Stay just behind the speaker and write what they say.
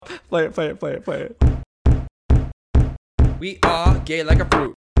Play it. We are gay like a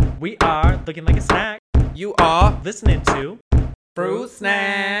fruit. We are looking like a snack. You are Listening to fruit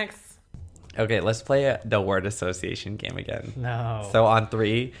snacks. Okay, let's play the word association game again. No. So on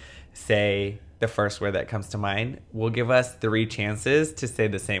 3, say the first word that comes to mind. We'll give us 3 chances to say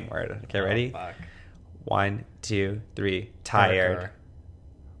the same word. Okay, ready? Fuck. 1, 2, 3. Tired.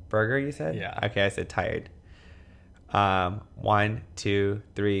 Burger, you said? Yeah. Okay, I said tired. 1, 2,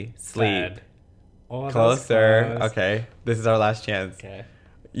 3. Sleep. Bed. Oh, that was Closer. close. Okay, this is our last chance. Okay.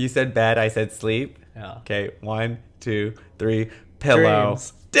 You said bed, I said sleep. Yeah. Okay, 1, 2, 3. Pillow.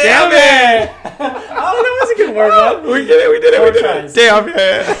 Dreams. Damn it! Oh, that was a good word, man. We did it. Four tries. Damn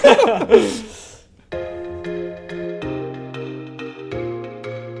it!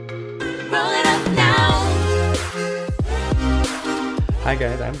 Roll it up now. Hi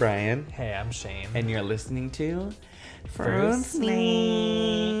guys, I'm Brian, Hey, I'm Shane. and you're listening to Fruit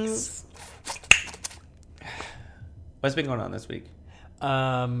Snacks. What's been going on this week?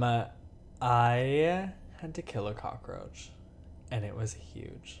 I had to kill a cockroach, and it was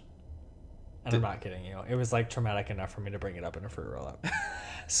huge. And I'm not kidding you. It was like traumatic enough for me to bring it up in a fruit roll up.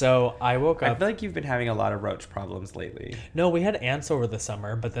 So I woke I up. feel like you've been having a lot of roach problems lately. No, we had ants over the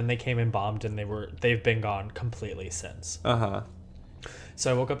summer, but then they came and bombed, and they've been gone completely since. Uh-huh. So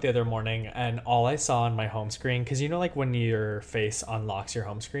I woke up the other morning, and all I saw on my home screen, because you know, like when your face unlocks your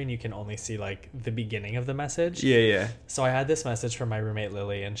home screen, you can only see like the beginning of the message. Yeah. So I had this message from my roommate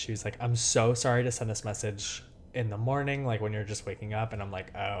Lily, and she was like, "I'm so sorry to send this message in the morning, like when you're just waking up." And I'm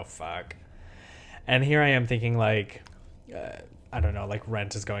like, "Oh fuck." And here I am thinking like, I don't know, like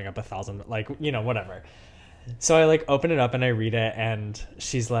rent is going up 1,000, like, you know, whatever. So I like open it up and I read it, and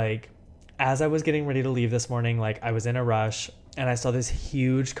she's like, "As I was getting ready to leave this morning, like I was in a rush, and I saw this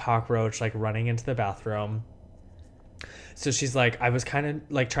huge cockroach like running into the bathroom." So she's like, "I was kind of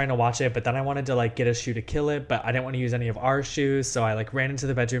like trying to watch it, but then I wanted to like get a shoe to kill it, but I didn't want to use any of our shoes. So I like ran into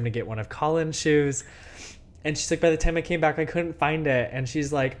the bedroom to get one of Colin's shoes." And she's like, "By the time I came back, I couldn't find it." And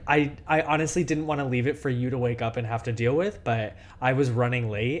she's like, I honestly didn't want to leave it for you to wake up and have to deal with, but I was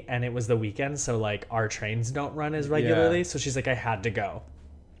running late and it was the weekend. So like our trains don't run as regularly. Yeah. So she's like, "I had to go."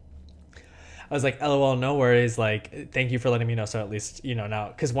 I was like, "LOL, no worries. Like, thank you for letting me know. So at least, you know, now,"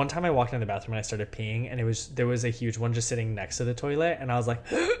 because one time I walked in the bathroom and I started peeing, and there was a huge one just sitting next to the toilet, and I was like,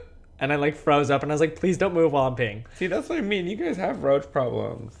 and I like froze up, and I was like, "Please don't move while I'm peeing." See, that's what I mean. You guys have roach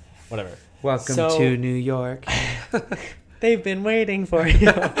problems. Whatever. Welcome So- to New York. They've been waiting for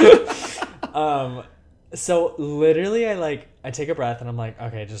you. So literally I take a breath and I'm like,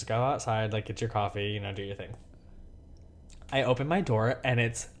 "Okay, just go outside, like get your coffee, you know, do your thing." I open my door and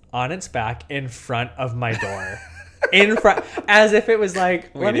it's on its back in front of my door. In front, as if it was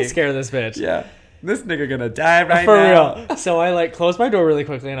like, "Let me Waiting. scare this bitch." Yeah. This nigga gonna die right For now. real. So I like closed my door really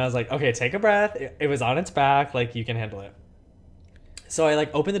quickly and I was like, "Okay, take a breath." It was on its back, like you can handle it. So I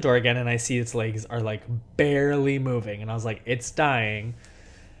like open the door again and I see its legs are like barely moving, and I was like, "It's dying."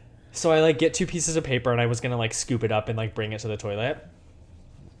 So I like get 2 pieces of paper and I was gonna like scoop it up and like bring it to the toilet.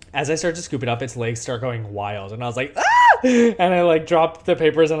 As I start to scoop it up, its legs start going wild, and I was like, "Ah!" And I like dropped the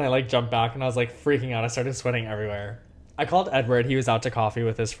papers and I like jumped back and I was like freaking out. I started sweating everywhere. I called Edward. He was out to coffee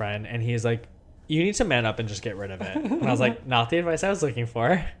with his friend, and he's like, "You need to man up and just get rid of it." And I was like, "Not the advice I was looking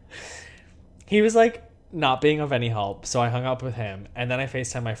for." He was like not being of any help, so I hung up with him, and then I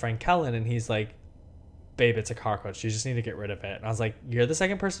FaceTime my friend Kellen, and he's like, "Babe, it's a cockroach. You just need to get rid of it." And I was like, "You're the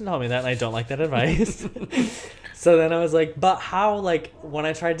second person to tell me that, and I don't like that advice." So then I was like, "But how?" Like when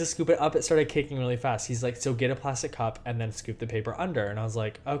I tried to scoop it up, it started kicking really fast. He's like, "So get a plastic cup and then scoop the paper under." And I was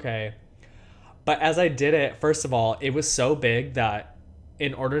like, "Okay." But as I did it, first of all, it was so big that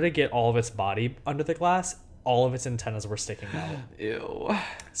in order to get all of its body under the glass, all of its antennas were sticking out. Ew.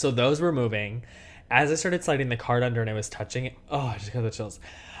 So those were moving. As I started sliding the card under and I was touching it, I just got the chills.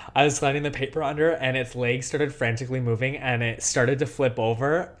 I was sliding the paper under and its legs started frantically moving and it started to flip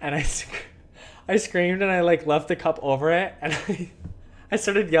over, and I screamed and I like left the cup over it, and I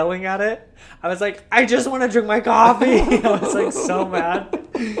started yelling at it. I was like, "I just want to drink my coffee." I was like so mad.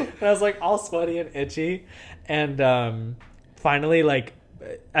 And I was like all sweaty and itchy. And finally, like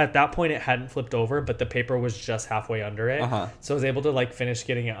at that point it hadn't flipped over, but the paper was just halfway under it. Uh-huh. So I was able to like finish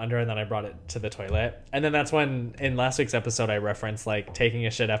getting it under, and then I brought it to the toilet. And then that's when in last week's episode I referenced like taking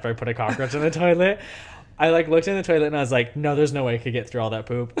a shit after I put a cockroach in the toilet. I like looked in the toilet and I was like, "No, there's no way I could get through all that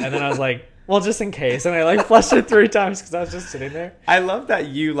poop." And then I was like, "Well, just in case." And I like flushed it 3 times because I was just sitting there. I love that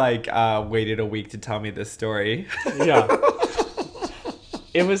you like waited a week to tell me this story. Yeah.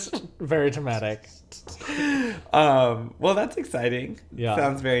 It was very traumatic. Well, that's exciting. Yeah.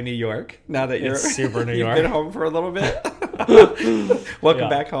 Sounds very New York. Now that you're It's super New you've York. been home for a little bit. Welcome Yeah.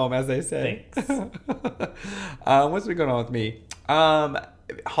 back home, as they say. Thanks. What's been going on with me?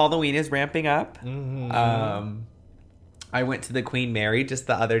 Halloween is ramping up. Mhm. I went to the Queen Mary just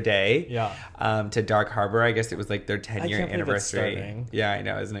the other day. Yeah. To Dark Harbor. I guess it was like their 10-year can't believe it's anniversary. starting. Yeah, I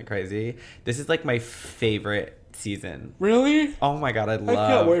know. Isn't it crazy? This is like my favorite season. Really? Oh my god, I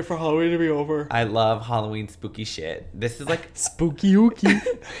can't wait for Halloween to be over. I love Halloween spooky shit. This is like Spooky ooky.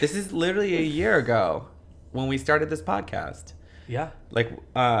 this is literally a year ago when we started this podcast. Yeah. Like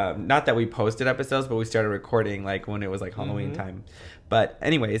not that we posted episodes, but we started recording like when it was like Halloween time. But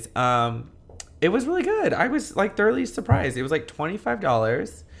anyways, it was really good. I was like thoroughly surprised. It was like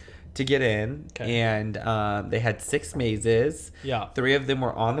 $25 to get in. Okay. And they had 6 mazes. Yeah. 3 of them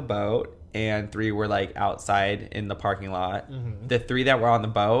were on the boat and 3 were like outside in the parking lot. The 3 that were on the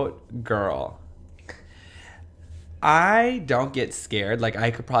boat, girl, I don't get scared. Like,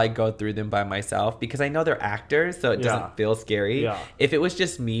 I could probably go through them by myself because I know they're actors, so it Yeah. doesn't feel scary. Yeah. If it was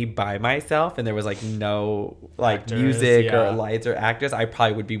just me by myself and there was like no like Actors, music yeah. or lights or actors, I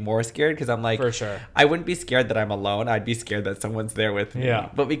probably would be more scared because I'm like, For sure. I wouldn't be scared that I'm alone. I'd be scared that someone's there with me. Yeah.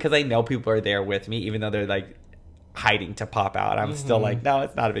 But because I know people are there with me, even though they're like hiding to pop out, I'm still like, no,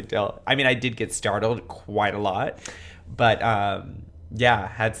 it's not a big deal. I mean, I did get startled quite a lot, but yeah,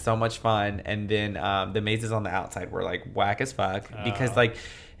 had so much fun. And then the mazes on the outside were like whack as fuck because like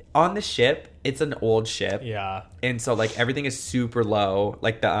on the ship, it's an old ship. Yeah. And so like everything is super low.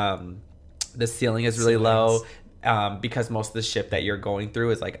 Like the ceiling is really low. Because most of the ship that you're going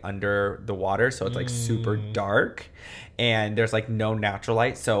through is like under the water, so it's like super dark, and there's like no natural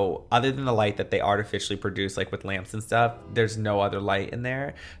light. So other than the light that they artificially produce, like with lamps and stuff, there's no other light in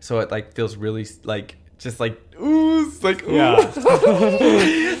there. So it like feels really like just like ooze, like ooh. Yeah.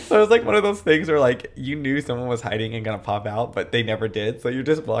 So it was like one of those things where like you knew someone was hiding and gonna pop out, but they never did. So you're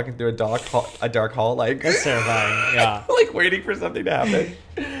just walking through a dark hall, like That's terrifying. Yeah. like waiting for something to happen.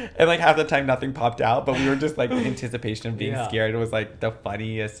 And like half the time nothing popped out, but we were just like the anticipation of being Yeah. scared was like the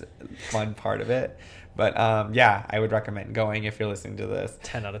funniest fun part of it. But yeah, I would recommend going if you're listening to this.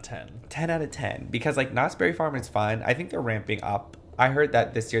 10 out of 10. 10 out of 10 because like Knott's Berry Farm is fun. I think they're ramping up. I heard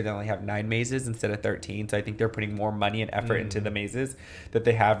that this year they only have 9 mazes instead of 13, so I think they're putting more money and effort into the mazes that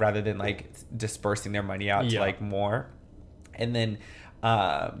they have rather than like dispersing their money out to Yeah. like more. And then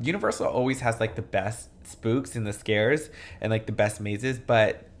Universal always has like the best spooks and the scares and like the best mazes,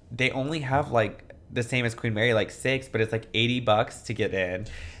 but they only have like the same as Queen Mary, like 6, but it's like $80 to get in.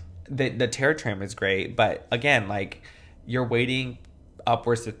 The Terror Tram is great, but again, like you're waiting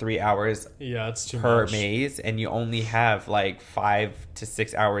upwards to 3 hours Yeah, it's too per much. maze, and you only have like 5 to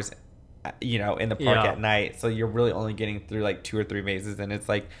 6 hours, you know, in the park Yeah. at night. So you're really only getting through like 2 or 3 mazes, and it's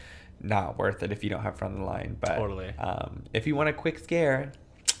like not worth it if you don't have front of the line. But Totally. if you want a quick scare,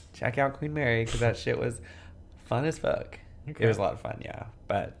 check out Queen Mary because that shit was fun as fuck. Okay. It was a lot of fun, yeah.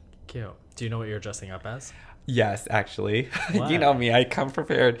 But Cute. Do you know what you're dressing up as? yes, actually, What? you know me, I come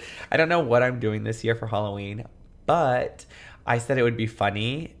prepared. I don't know what I'm doing this year for Halloween, but I said it would be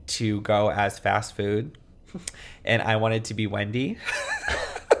funny to go as fast food, and I wanted to be Wendy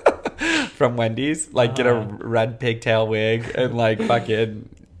from Wendy's, like get a red pigtail wig and like fucking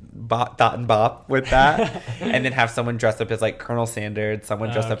dot and bop with that, and then have someone dress up as like Colonel Sanders, someone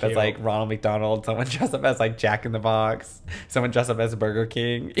dress up as cute. like Ronald McDonald, someone dress up as like Jack in the Box, someone dress up as Burger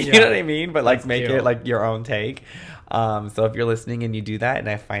King. You Yeah. know what I mean? But like That's make cute. it like your own take. So if you're listening and you do that, and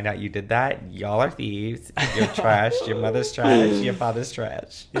I find out you did that, y'all are thieves. You're trash. Your mother's trash. Your father's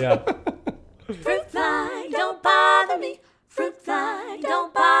trash. Yeah. Fruit fly, don't bother me. Fruit fly,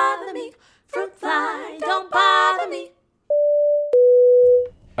 don't bother me. Fruit fly, don't bother me.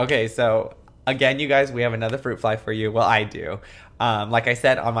 Okay, so again, you guys, we have another fruit fly for you. Well, I do. Like I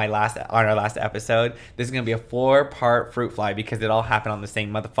said on our last episode, this is gonna be a 4-part fruit fly because it all happened on the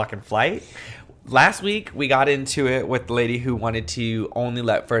same motherfucking flight. Last week, we got into it with the lady who wanted to only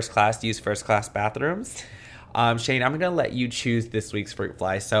let first class use first class bathrooms. Shane, I'm gonna let you choose this week's fruit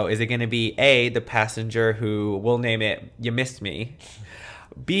fly. So, is it gonna be A, the passenger who we'll name it "You Missed Me"?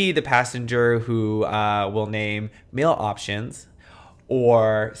 B, the passenger who will name meal options?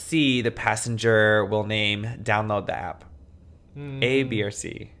 Or C, the passenger will name download the app? A, B, or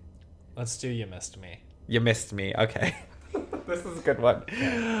C? Let's do You Missed Me. You missed me. Okay. This is a good one.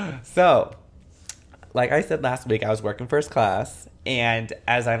 So, like I said last week, I was working first class, and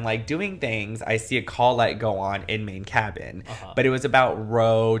as I'm like doing things, I see a call light go on in main cabin, but it was about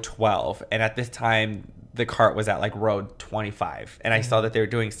row 12, and at this time the cart was at like row 25, and I saw that they were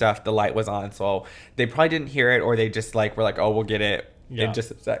doing stuff. The light was on, so they probably didn't hear it, or they just like were like, oh, we'll get it Yeah. in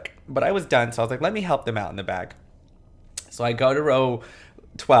just a sec. But I was done, so I was like, let me help them out in the back. So I go to row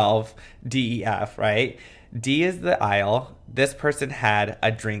 12, DEF, right? D is the aisle. This person had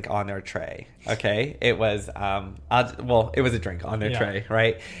a drink on their tray. Okay, it was it was a drink on their tray,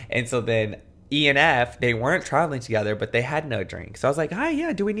 right? And so then E and F, they weren't traveling together, but they had no drink. So I was like, "Hi,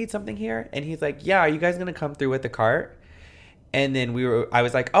 yeah, do we need something here?" And he's like, "Yeah, are you guys gonna come through with the cart?" And then I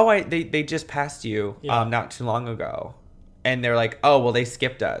was like, "Oh, they just passed you not too long ago." And they're like, "Oh, well, they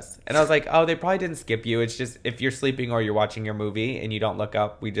skipped us." And I was like, "Oh, they probably didn't skip you. It's just if you're sleeping or you're watching your movie and you don't look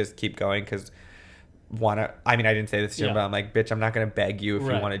up, we just keep going because I didn't say this to him, but I'm like, bitch, I'm not going to beg you if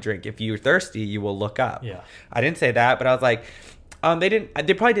you want to drink. If you're thirsty, you will look up." Yeah. I didn't say that, but I was like,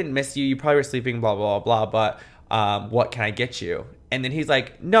 they probably didn't miss you. You probably were sleeping, blah, blah, blah, but what can I get you? And then he's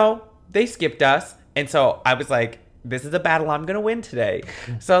like, "No, they skipped us." And so I was like, this is a battle I'm going to win today.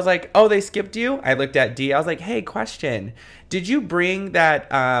 So I was like, "Oh, they skipped you?" I looked at D. I was like, "Hey, question. Did you bring that,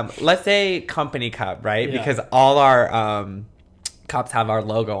 let's say company cup, right?" Yeah. Because all our cups have our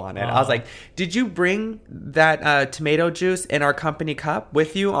logo on it. I was like, "Did you bring that tomato juice in our company cup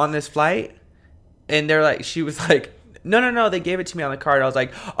with you on this flight?" And she was like, No, they gave it to me on the card. I was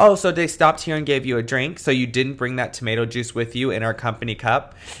like, "Oh, so they stopped here and gave you a drink, so you didn't bring that tomato juice with you in our company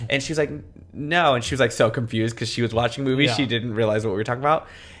cup?" And she was like, "No." And she was like so confused because she was watching movies. Yeah. She didn't realize what we were talking about.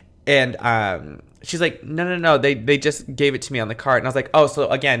 And she's like, No, they just gave it to me on the cart." And I was like, "Oh, so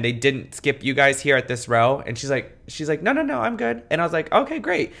again, they didn't skip you guys here at this row?" And she's like, No, I'm good." And I was like, "Okay,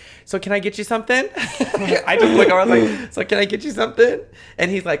 great. So can I get you something?" I just look over, I was like, "So can I get you something?"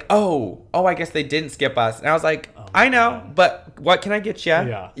 And he's like, Oh, I guess they didn't skip us." And I was like, "I know, but what can I get you?"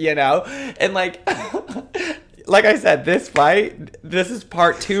 Yeah. You know? And like I said, this is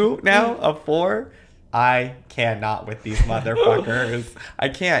part 2 now of 4. I cannot with these motherfuckers. I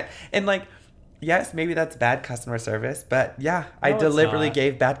can't. And like, yes, maybe that's bad customer service, but yeah, I No, it's deliberately not.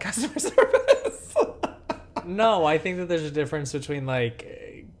 gave bad customer service. No, I think that there's a difference between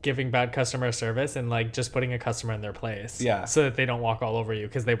like giving bad customer service and like just putting a customer in their place. Yeah. So that they don't walk all over you,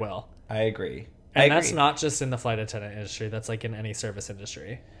 because they will. I agree. And that's not just in the flight attendant industry. That's like in any service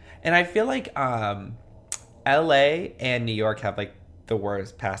industry. And I feel like LA and New York have like the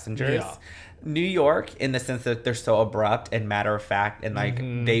worst passengers. Yeah. New York, in the sense that they're so abrupt and matter of fact, and like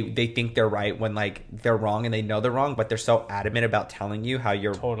they think they're right when like they're wrong, and they know they're wrong, but they're so adamant about telling you how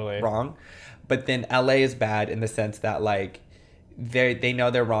you're Totally wrong. But then LA is bad in the sense that like they know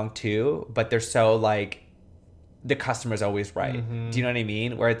they're wrong too, but they're so like the customer's always right. Do you know what I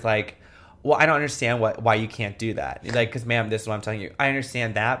mean? Where it's like, "Well, I don't understand why you can't do that." Like, "Because ma'am, this is what I'm telling you. I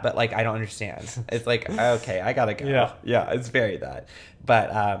understand that, but like I don't understand." It's like, okay, I gotta go. Yeah, it's very that.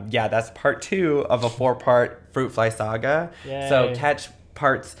 But yeah, that's part 2 of a 4-part Fruit Fly saga. Yay. So catch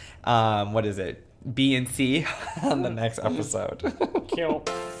parts what is it, B and C on the next episode. Cute.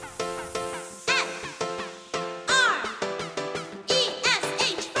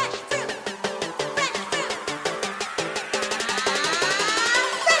 F-R-E-S-H, fresh fruit. Fresh fruit.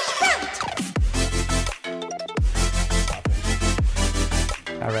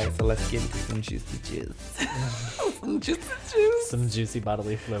 All right, so let's get into some juicy juice. Some juicy juice. Some juicy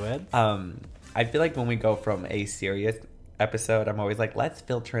bodily fluids. I feel like when we go from a serious episode, I'm always like, let's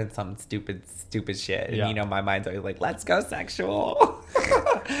filter in some stupid shit. And Yeah. you know, my mind's always like, let's go sexual.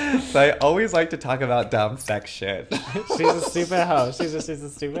 So I always like to talk about dumb sex shit. She's a stupid hoe. She's a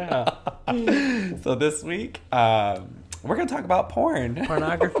stupid hoe. So this week, we're gonna talk about porn.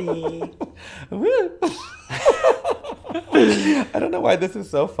 Pornography. Woo. I don't know why this is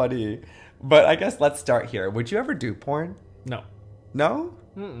so funny, but I guess let's start here. Would you ever do porn? No. No?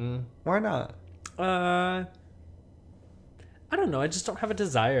 Mm-mm. Why not? I don't know. I just don't have a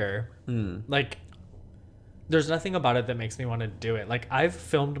desire. Like, there's nothing about it that makes me want to do it. Like, I've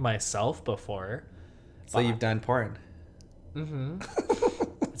filmed myself before. So you've done porn?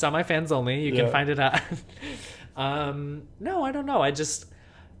 It's on my fans only. You Yeah. can find it at. No, I don't know. I just,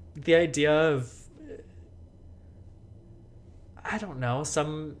 the idea of, I don't know,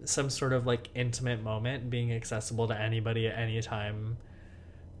 some sort of like intimate moment being accessible to anybody at any time,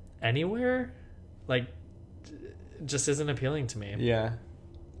 anywhere, like, just isn't appealing to me. Yeah.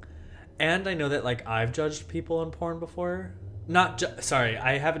 And I know that like I've judged people on porn before. Sorry,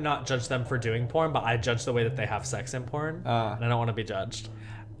 I have not judged them for doing porn, but I judge the way that they have sex in porn, and I don't want to be judged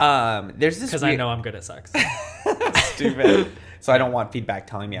There's this because I know I'm good at sex. stupid. So I don't want feedback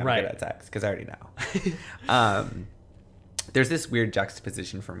telling me I'm Right. good at sex because I already know. There's this weird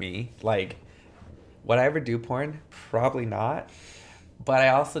juxtaposition for me. Like, would I ever do porn? Probably not. But I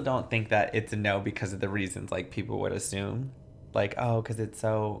also don't think that it's a no because of the reasons like people would assume. Like, oh, because it's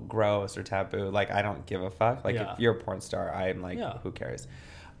so gross or taboo. Like, I don't give a fuck. Like, Yeah. if you're a porn star, I'm like, Yeah. who cares?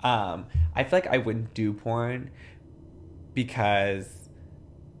 I feel like I wouldn't do porn because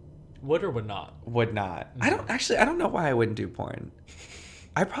Would or would not? Would not. I don't know why I wouldn't do porn.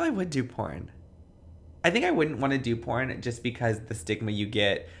 I probably would do porn. I think I wouldn't want to do porn just because the stigma you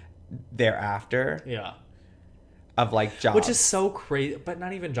get thereafter Yeah. of like jobs. Which is so crazy, but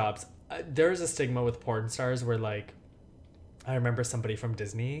not even jobs. There's a stigma with porn stars where like, I remember somebody from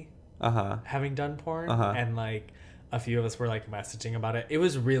Disney having done porn, and like a few of us were like messaging about it. It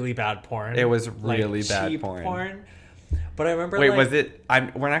was really bad porn. It was really like, bad cheap porn. But I remember. Wait, like, was it?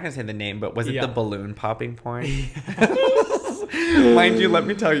 We're not gonna say the name, but was it Yeah. the balloon popping porn? Mind you, let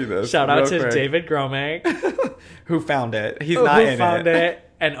me tell you this. Shout out real to quick. David Gromek, Who found it? He's not who in found it. it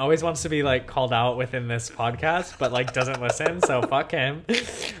and always wants to be like called out within this podcast, but like doesn't listen. So fuck him.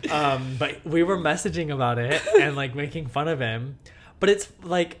 But we were messaging about it and like making fun of him. But it's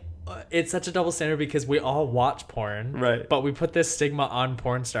like. It's such a double standard because we all watch porn, Right. But we put this stigma on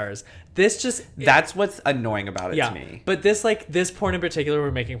porn stars. This just That's what's annoying about it to me. But this porn in particular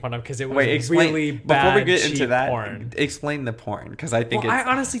we're making fun of because it was Wait, explain really before bad, we get into cheap that. porn. Explain the porn because I think Well, it's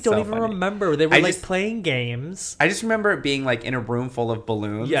I honestly don't so even funny. remember. They were I like just- playing games. I just remember it being like in a room full of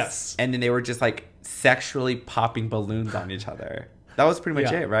balloons. Yes. And then they were just like sexually popping balloons on each other. That was pretty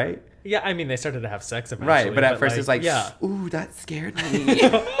much Yeah. it, right? Yeah, I mean they started to have sex eventually. Right. But at first it's like, yeah, ooh, that scared me.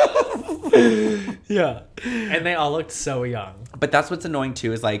 yeah, and they all looked so young. But that's what's annoying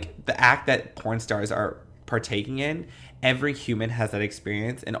too is like the act that porn stars are partaking in. Every human has that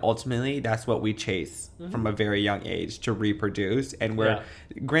experience, and ultimately that's what we chase from a very young age to reproduce. And we're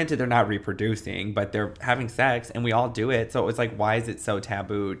granted they're not reproducing, but they're having sex, and we all do it. So it's like, why is it so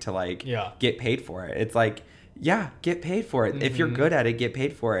taboo to like get paid for it? It's like, yeah, get paid for it. If you're good at it, get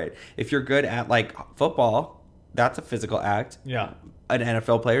paid for it. If you're good at like football, that's a physical act. Yeah. An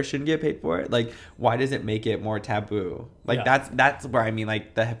NFL player shouldn't get paid for it. Like, why does it make it more taboo? Like, that's where I mean,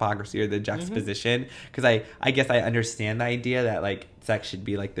 like, the hypocrisy or the juxtaposition. Because I guess I understand the idea that, like, sex should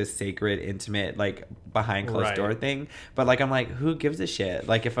be, like, this sacred, intimate, like, behind closed door thing. But, like, I'm like, who gives a shit?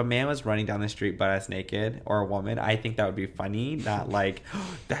 Like, if a man was running down the street butt-ass naked, or a woman, I think that would be funny. Not like,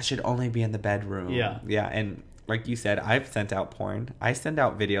 that should only be in the bedroom. Yeah. Yeah, and... like you said, I've sent out porn. I send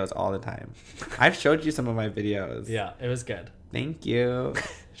out videos all the time. I've showed you some of my videos. Yeah, it was good. Thank you.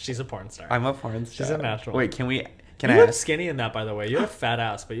 She's a porn star. I'm a porn star. She's a natural. Wait, can you I look ask? skinny in that, by the way. You had a fat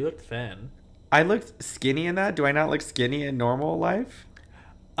ass, but you looked thin. I looked skinny in that? Do I not look skinny in normal life?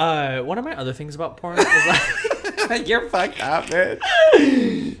 One of my other things about porn is like... You're fucked up, man.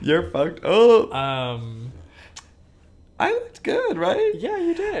 You're fucked up. I looked good, right? Yeah,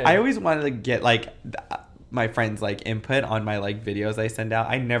 you did. I always wanted to get, like... my friends like input on my like videos I send out.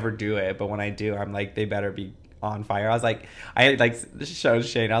 I never do it, but when I do, I'm like, they better be on fire. I was like, I like showed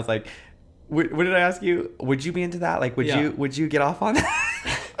Shane. I was like, what did I ask you? Would you be into that? Like, would you get off on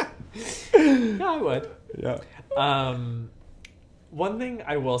that? Yeah, I would. Yeah. One thing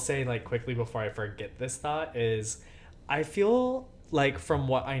I will say, like, quickly before I forget this thought is, I feel like from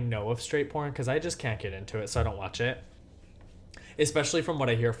what I know of straight porn, because I just can't get into it, so I don't watch it. Especially from what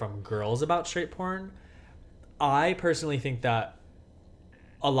I hear from girls about straight porn. I personally think that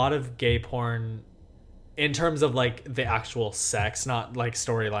a lot of gay porn, in terms of like the actual sex, not like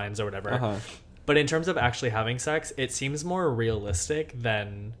storylines or whatever, but in terms of actually having sex, it seems more realistic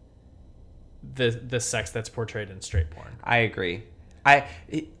than the sex that's portrayed in straight porn. I agree.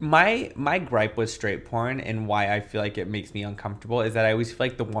 My gripe with straight porn and why I feel like it makes me uncomfortable is that I always feel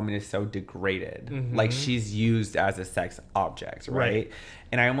like the woman is so degraded. Like she's used as a sex object, right?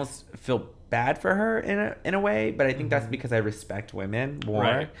 And I almost feel bad for her in a way, but I think that's because I respect women more.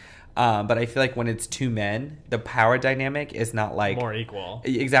 Right. But I feel like when it's two men, the power dynamic is not like More equal.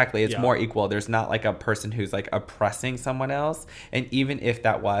 Exactly, it's more equal. There's not like a person who's like oppressing someone else. And even if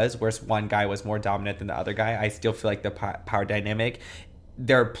that was, where one guy was more dominant than the other guy, I still feel like the power dynamic,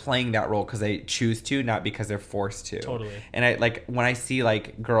 they're playing that role because they choose to, not because they're forced to. Totally. And I like when I see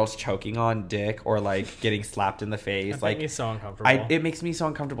like girls choking on dick or like getting slapped in the face, That like makes me so uncomfortable. it makes me so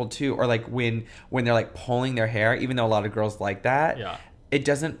uncomfortable too. Or like when they're like pulling their hair, even though a lot of girls like that, it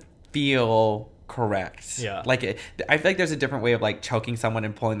doesn't feel correct. Yeah. Like I feel like there's a different way of like choking someone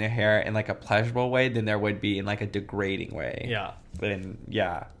and pulling their hair in like a pleasurable way than there would be in like a degrading way. Yeah. And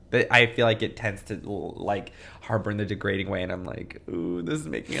but I feel like it tends to like harbor in the degrading way, and I'm like, ooh, this is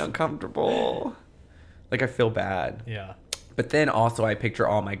making me uncomfortable. Like I feel bad. Yeah. But then also I picture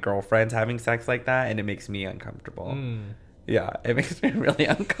all my girlfriends having sex like that, and it makes me uncomfortable. Yeah, it makes me really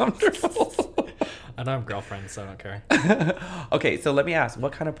uncomfortable. I don't have girlfriends, so I don't care. Okay, so let me ask,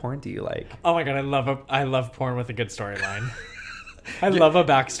 what kind of porn do you like? Oh my god, I love porn with a good storyline. I love a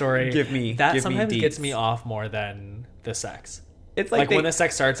backstory. Give me sometimes gets deets. me off more than the sex. It's Like when the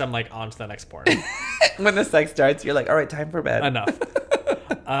sex starts, I'm like on to the next porn. when the sex starts, you're like, all right, time for bed. Enough.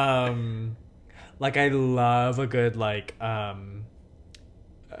 Like I love a good like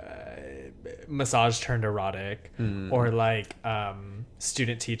massage turned erotic, or like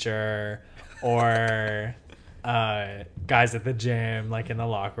student teacher, or guys at the gym, like in the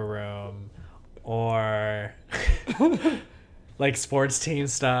locker room, or like sports team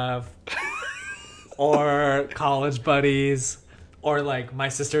stuff, or college buddies, or like my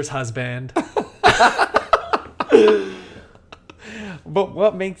sister's husband. But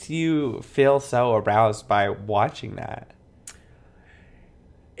what makes you feel so aroused by watching that?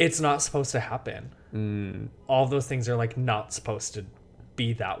 It's not supposed to happen. All those things are like not supposed to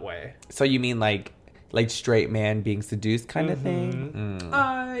be that way. So you mean like straight man being seduced kind of thing?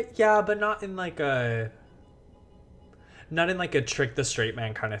 Yeah, but not in like a trick the straight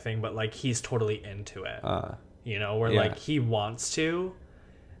man kind of thing, but like he's totally into it. You know, where Yeah. like he wants to.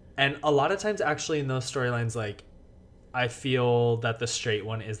 And a lot of times actually in those storylines, like I feel that the straight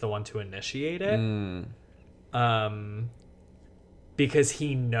one is the one to initiate it. Because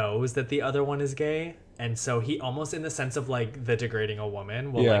he knows that the other one is gay, and so he almost, in the sense of like the degrading a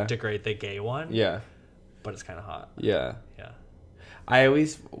woman, will Yeah. like degrade the gay one. Yeah. But it's kind of hot. Yeah. Yeah. I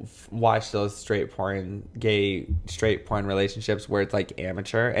always watch those gay straight porn relationships where it's like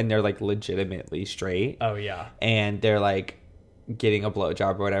amateur and they're like legitimately straight. Oh yeah. And they're like getting a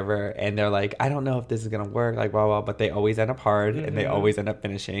blowjob or whatever, and they're like, I don't know if this is gonna work, like blah blah, but they always end up hard and they always end up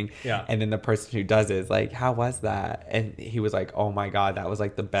finishing. Yeah. And then the person who does it is like, how was that? And he was like, oh my god, that was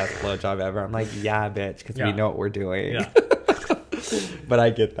like the best blowjob ever. I'm like, yeah, bitch, because we Yeah. know what we're doing. Yeah. But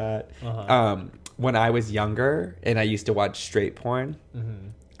I get that. Uh-huh. When I was younger and I used to watch straight porn,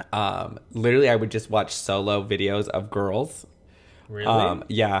 literally I would just watch solo videos of girls. Really?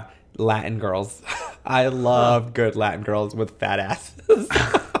 Yeah, Latin girls. I love good Latin girls with fat asses.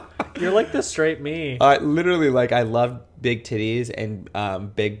 You're like the straight me. Literally, like, I love big titties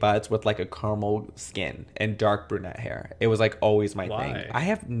and big butts with like a caramel skin and dark brunette hair. It was like always my Why? thing. I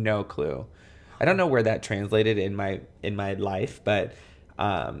have no clue. I don't know where that translated in my life, but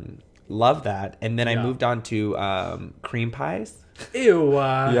love that. And then I Yeah. moved on to cream pies. Ew.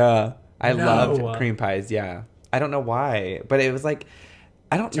 Yeah, I no. loved cream pies. Yeah, I don't know why, but it was like,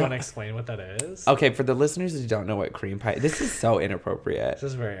 I don't Do you know. want to explain what that is? Okay, for the listeners who don't know what cream pie, this is so inappropriate. This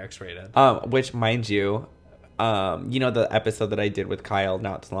is very X-rated. Which, mind you, you know the episode that I did with Kyle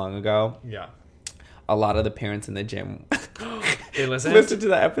not too long ago. Yeah. A lot of the parents in the gym They listen. listen to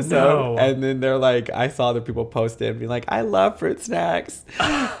the episode, No. and then they're like, I saw the people post it and be like, I love fruit snacks.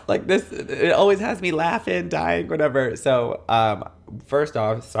 Like this, it always has me laughing, dying, whatever. So, first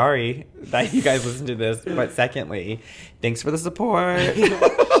off, sorry that you guys listen to this, but secondly, thanks for the support.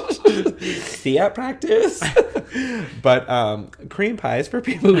 See you at practice. But cream pies, for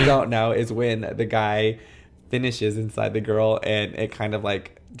people who don't know, is when the guy finishes inside the girl and it kind of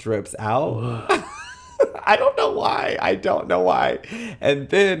like drips out. I don't know why. And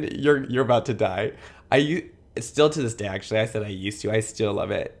then you're about to die. Still to this day, actually, I said I used to. I still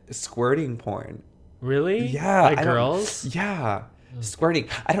love it. Squirting porn. Really? Yeah. Like I don't- girls? Yeah. Squirting.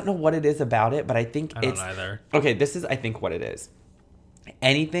 I don't know what it is about it, but I think I don't it's either. okay. This is, I think, what it is.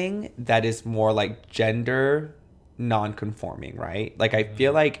 Anything that is more like gender non-conforming, right? Like I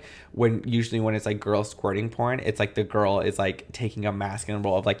feel like when it's like girl squirting porn, it's like the girl is like taking a masculine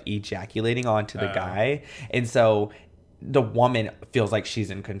role of like ejaculating onto the guy, and so the woman feels like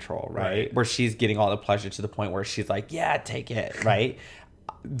she's in control, right? Where she's getting all the pleasure to the point where she's like, yeah, take it, right?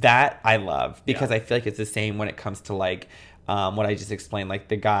 That I love, because I feel like it's the same when it comes to like what I just explained, like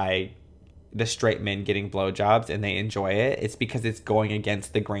the straight men getting blowjobs and they enjoy it. It's because it's going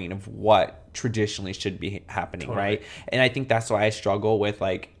against the grain of what traditionally should be happening, right? And I think that's why I struggle with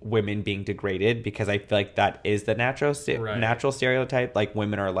like women being degraded, because I feel like that is the natural stereotype. Like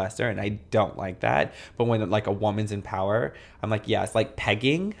women are lesser, and I don't like that. But when like a woman's in power, I'm like, yes, like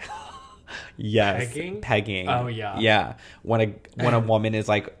pegging. Yes, pegging. Oh yeah, yeah. When a woman is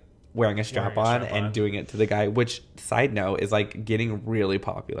like wearing a strap on and doing it to the guy, which, side note, is like getting really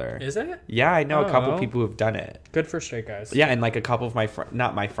popular. Is it? Yeah, I know a couple people who've done it. Good for straight guys. Yeah, and like a couple of my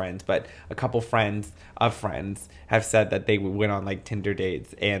not my friends, but a couple friends of friends have said that they went on like Tinder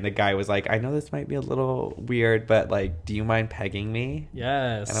dates, and the guy was like, I know this might be a little weird, but like, do you mind pegging me?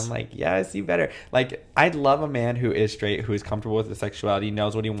 Yes. And I'm like, yes, you better. Like, I'd love a man who is straight, who is comfortable with his sexuality,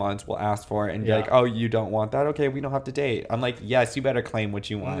 knows what he wants, will ask for it, and be like, oh, you don't want that? Okay, we don't have to date. I'm like, yes, you better claim what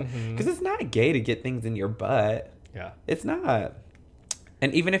you want. Because it's not gay to get things in your butt. Yeah. It's not.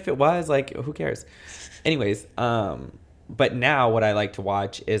 And even if it was, like, who cares? Anyways, but now what I like to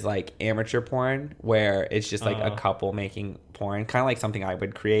watch is like amateur porn, where it's just like a couple making porn, kind of like something I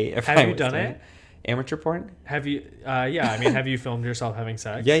would create if Have I you was done doing it? Amateur porn? Have you? Yeah. I mean, have you filmed yourself having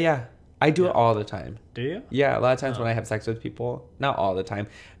sex? Yeah. I do it all the time. Do you? Yeah, a lot of times when I have sex with people, not all the time.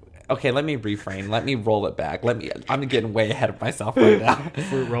 Okay, let me reframe. Let me roll it back. I'm getting way ahead of myself right now.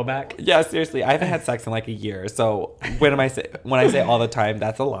 Fruit rollback. Yeah, seriously, I haven't had sex in like a year. So when I say all the time,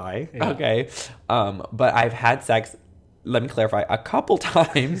 that's a lie. Yeah. Okay, but I've had sex. Let me clarify. A couple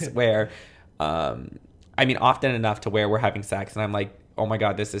times where, I mean, often enough to where we're having sex, and I'm like, oh my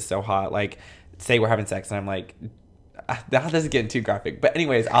god, this is so hot. Like, say we're having sex, and I'm like, that doesn't get too graphic. But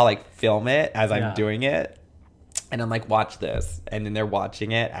anyways, I'll like film it as I'm doing it. And I'm like, watch this. And then they're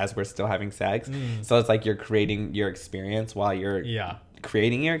watching it as we're still having sex. So it's like you're creating your experience while you're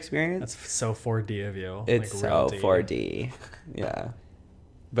creating your experience. That's so 4D of you. It's like so 4D. Yeah.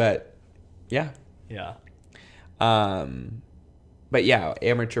 But, yeah. Yeah. But yeah,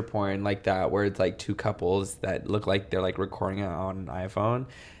 amateur porn like that, where it's like two couples that look like they're like recording it on an iPhone,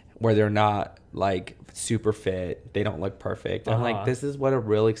 where they're not like super fit. They don't look perfect. I'm like, this is what a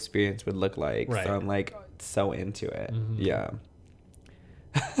real experience would look like. Right. So I'm like, so into it. Yeah.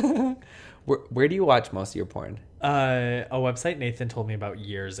 Where do you watch most of your porn? A website Nathan told me about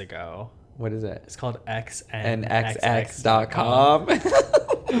years ago. What is it? It's called xnxx.com.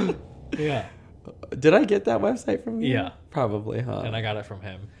 Yeah. Did I get that website from you? Yeah. Probably, huh? And I got it from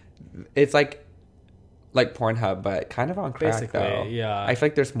him. It's like Pornhub, but kind of on crack. Basically, though. yeah. I feel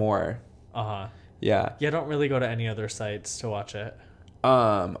like there's more. Uh-huh. Yeah. Yeah, I don't really go to any other sites to watch it.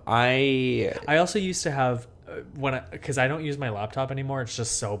 I also used to have because I don't use my laptop anymore. It's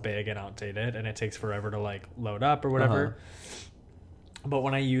just so big and outdated, and it takes forever to like load up or whatever. But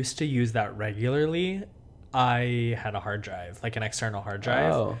when I used to use that regularly, I had a hard drive, like an external hard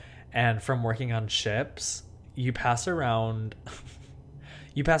drive. Oh. And from working on ships, you pass around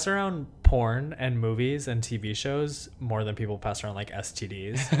porn and movies and TV shows more than people pass around like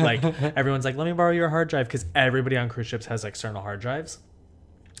STDs. Like everyone's like, let me borrow your hard drive, because everybody on cruise ships has external hard drives.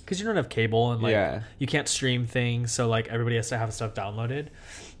 Because you don't have cable and like you can't stream things, so like everybody has to have stuff downloaded.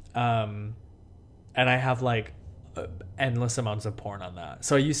 And I have like endless amounts of porn on that.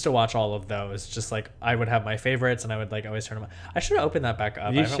 So I used to watch all of those. Just like I would have my favorites, and I would like always turn them on. I should have opened that back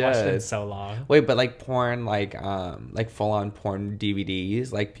up. I haven't watched it in so long. Wait, but like porn, like full on porn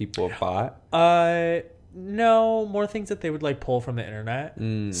DVDs, like people have bought? No, more things that they would like pull from the internet.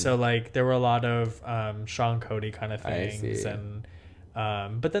 So like there were a lot of Sean Cody kind of things, and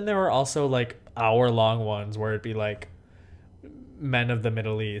but then there were also like hour-long ones where it'd be like Men of the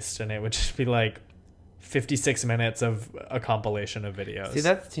Middle East, and it would just be like 56 minutes of a compilation of videos. See,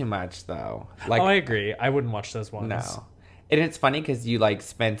 that's too much though. Like, I agree. I wouldn't watch those ones. No. And it's funny because you like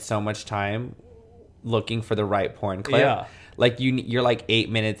spend so much time looking for the right porn clip. Yeah. Like you're like 8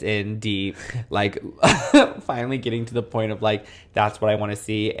 minutes in deep, like finally getting to the point of like, that's what I want to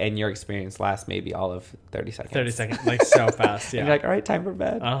see. And your experience lasts maybe all of 30 seconds. 30 seconds, like so fast. Yeah. And you're like, all right, time for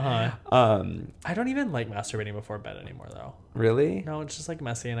bed. I don't even like masturbating before bed anymore though. Really? No, it's just like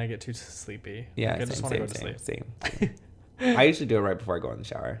messy and I get too sleepy. Yeah. Like, I just want to go to sleep. Same. I usually do it right before I go in the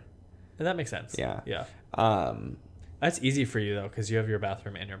shower. And that makes sense. Yeah. Yeah. That's That's easy for you though, because you have your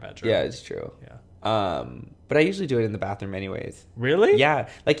bathroom in your bedroom. Yeah, it's true. Yeah. But I usually do it in the bathroom anyways. Really? Yeah.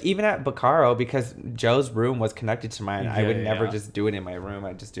 Like even at Bacaro, because Joe's room was connected to mine, I would never just do it in my room.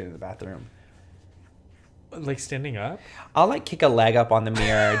 I'd just do it in the bathroom. Like standing up? I'll like kick a leg up on the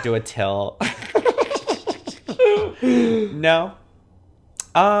mirror, do a tilt. No.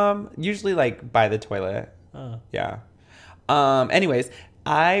 Usually like by the toilet. Yeah. Anyways,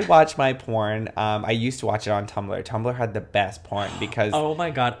 I watch my porn. I used to watch it on Tumblr. Tumblr had the best porn because oh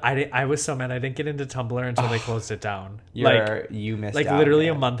my god, I was so mad I didn't get into Tumblr until they closed it down. You missed like out, literally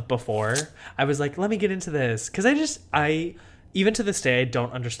man. a month before. I was like, let me get into this, because I even to this day I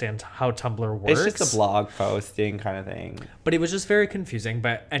don't understand how Tumblr works. It's just a blog posting kind of thing. But it was just very confusing.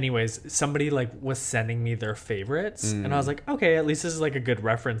 But anyways, somebody like was sending me their favorites, and I was like, okay, at least this is like a good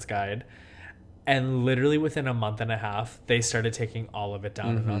reference guide. And literally within a month and a half, they started taking all of it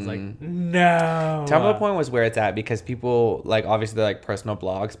down. And I was like, no. Tumblr porn was where it's at because people, like, obviously they're like personal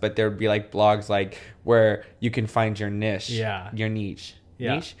blogs, but there would be like blogs like where you can find your niche. Yeah. Your niche.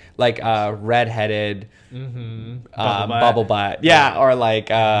 Yeah. Niche? Like redheaded Bubble butt. Yeah. Or like,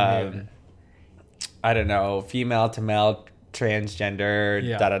 I don't know, female to male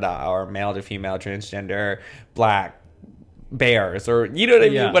transgender, or male to female transgender, black bears, or you know what I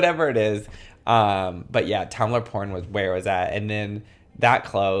mean? Whatever it is. But yeah, Tumblr porn was where it was at, and then that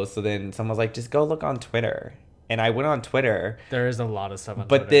closed. So then someone was like, just go look on Twitter, and I went on Twitter. There is a lot of stuff on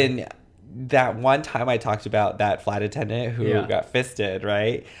Twitter. But then that one time I talked about that flight attendant who Yeah. got fisted,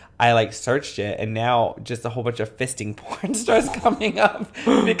 right? I like searched it, and now just a whole bunch of fisting porn starts coming up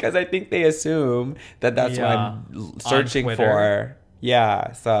because I think they assume that that's what Yeah. I'm searching On for. Twitter.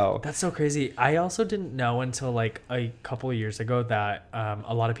 Yeah, so That's so crazy. I also didn't know until like a couple of years ago that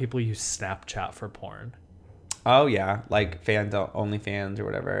a lot of people use Snapchat for porn. oh yeah, like OnlyFans or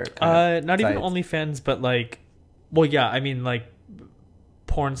whatever. kind of Not even sites. OnlyFans, but like, well, yeah, I mean like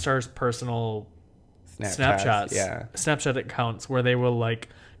porn stars' personal Snapchats, Yeah, Snapchat accounts where they will like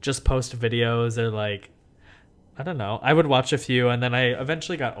just post videos or like, I don't know. I would watch a few and then I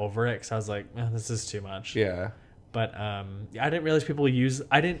eventually got over it because I was like, this is too much. yeah. But I didn't realize people use.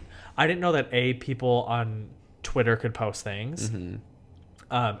 I didn't know that people on Twitter could post things, Mm-hmm.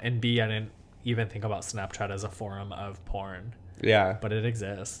 and B, I didn't even think about Snapchat as a forum of porn, Yeah. but it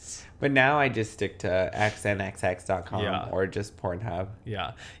exists. But now I just stick to xnxx.com Yeah. or just Pornhub.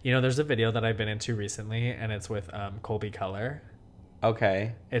 Yeah, you know, there's a video that I've been into recently, and it's with Colby Keller.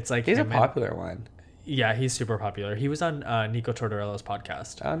 Okay. It's like He's a him and- popular one. Yeah, he's super popular. He was on Nico Tortorella's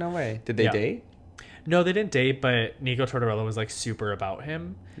podcast. Oh, no way. Did they Yeah. date? No, they didn't date, but Nico Tortorella was like super about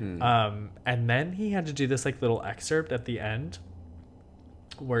him. And then he had to do this like little excerpt at the end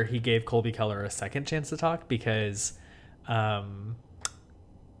where he gave Colby Keller a second chance to talk because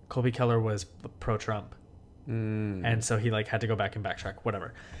Colby Keller was pro-Trump. And so he like had to go back and backtrack,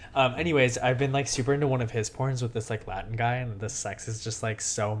 whatever. Anyways, I've been like super into one of his porns with this like Latin guy, and the sex is just like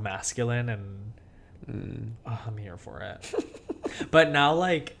so masculine, and I'm here for it. But now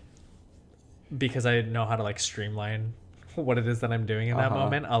like, because I know how to like streamline what it is that I'm doing in that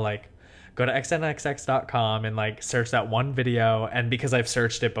moment, I'll like go to xnxx.com and like search that one video, and because I've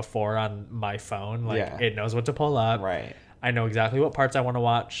searched it before on my phone, like Yeah. it knows what to pull up. Right. I know exactly what parts I want to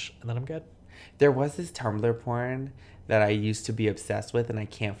watch, and then I'm good. There was this Tumblr porn that I used to be obsessed with, and I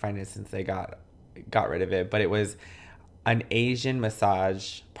can't find it since they got rid of it. But it was an Asian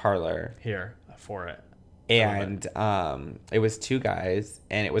massage parlor, Here for it. and it was two guys,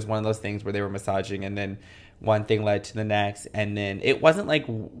 and it was one of those things where they were massaging, and then one thing led to the next, and then it wasn't like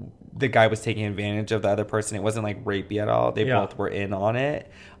the guy was taking advantage of the other person. It wasn't like rapey at all. They Yeah. both were in on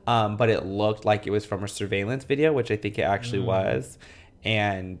it, but it looked like it was from a surveillance video, which I think it actually was,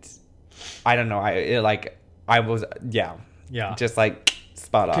 and I don't know. I was Yeah. just like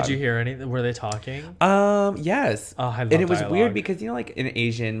spot on. Could you hear any? Were they talking? Yes. Oh, I love and it was dialogue. weird because, you know, like in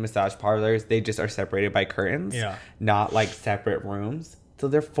Asian massage parlors, they just are separated by curtains. Yeah. Not like separate rooms. So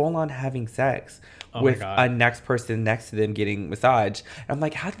they're full on having sex Oh my with God. a next person next to them getting massage. And I'm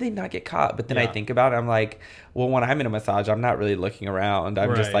like, how did they not get caught? But then I Yeah. think about it, I'm like, well, when I'm in a massage, I'm not really looking around.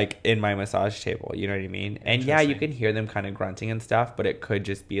 I'm just Right. like in my massage table. You know what I mean? And yeah, you Interesting. can hear them kind of grunting and stuff, but it could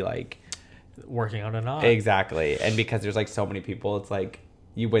just be like, Working on a knot. exactly. And because there's like so many people, it's like,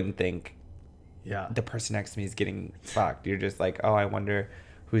 you wouldn't think Yeah. the person next to me is getting fucked. You're just like, oh, I wonder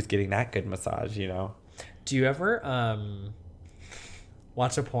who's getting that good massage, you know? Do you ever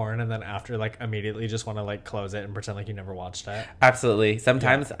watch a porn and then after like immediately just want to like close it and pretend like you never watched it? Absolutely.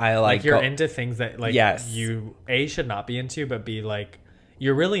 Sometimes I Like you're go- into things that like Yes. you should not be into, but be like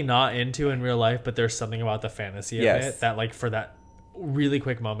you're really not into in real life, but there's something about the fantasy of Yes. it that like for that really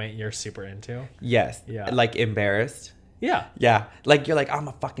quick moment you're super into. Yes. Yeah. Like embarrassed. Yeah. Yeah. Like you're like, I'm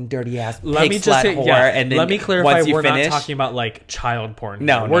a fucking dirty ass Let me pig just slut say, whore. yeah. And then Let me clarify, once you we're finish, not talking about like child porn.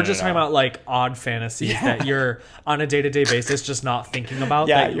 No, here. no, We're no, just no. talking about like odd fantasies that you're on a day-to-day basis just not thinking about.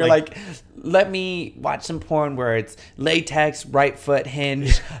 yeah, that, you're like, let me watch some porn where it's latex, right foot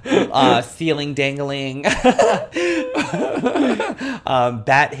hinge, ceiling dangling, bat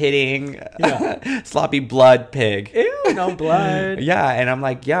hitting, sloppy blood pig. ew, no blood. Yeah, and I'm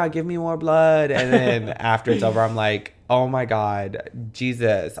like, yeah, give me more blood. And then after it's over, I'm like, oh my God,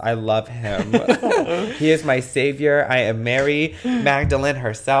 Jesus, I love him. He is my savior. I am Mary Magdalene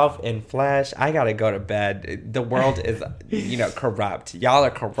herself in flesh. I gotta go to bed. The world is, corrupt. Y'all are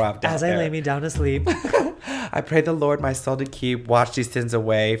corrupt. As out I there. lay me down to sleep. I pray the Lord my soul to keep. Watch these sins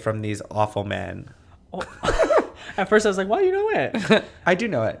away from these awful men. At first I was like, why you know it? I do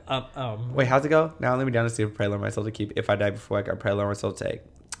know it. Wait. Wait, how's it go? Now let me down to sleep. Pray Lord my soul to keep. If I die before I pray Lord my soul to take.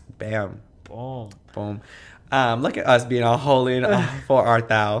 Bam. Boom. Boom. Look at us being all holy and awful art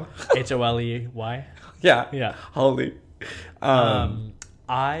thou. Holey. Yeah. Yeah. Holy.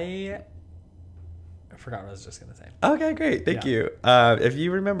 I forgot what I was just gonna say. Okay, great. Thank Yeah. you. If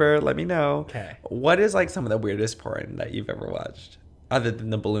you remember, let me know. Okay. What is like some of the weirdest porn that you've ever watched? Other than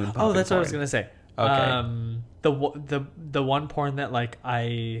the balloon popping Oh, that's what I was porn? gonna say. Okay. The one porn that like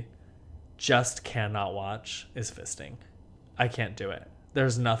I just cannot watch is fisting. I can't do it.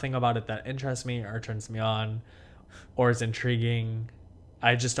 There's nothing about it that interests me or turns me on or is intriguing.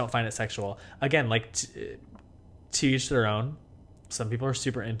 I just don't find it sexual. Again, like to each their own. Some people are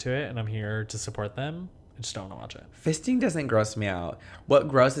super into it, and I'm here to support them. I just don't want to watch it. Fisting doesn't gross me out. What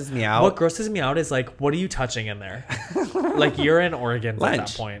grosses me out? What grosses me out is like, what are you touching in there? Like you're in Oregon at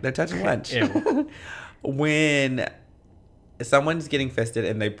that point. They're touching lunch. Ew. When someone's getting fisted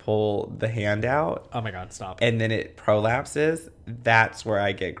and they pull the hand out, Oh my god, stop. and then it prolapses, that's where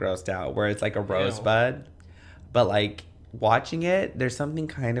I get grossed out. Where it's like a rosebud, but like watching it, there's something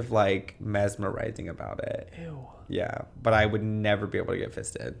kind of like mesmerizing about it. Ew. Yeah, but I would never be able to get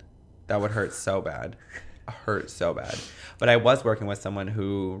fisted. That would hurt so bad. Hurt so bad. But I was working with someone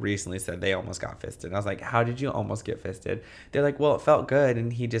who recently said they almost got fisted. And I was like, how did you almost get fisted? They're like, well, it felt good.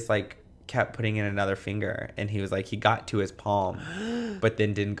 And he just like kept putting in another finger. And he was like, he got to his palm, but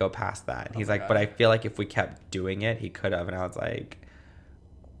then didn't go past that. And he's like, but I feel like if we kept doing it, he could have. And I was like,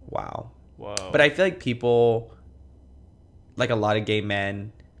 wow. Whoa. But I feel like people, like a lot of gay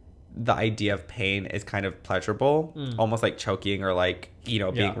men, the idea of pain is kind of pleasurable, almost like choking or like, you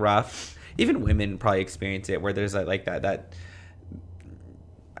know, being rough. Even women probably experience it where there's like that.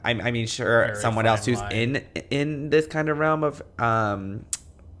 I mean, sure, Very someone fine else who's line. in this kind of realm of,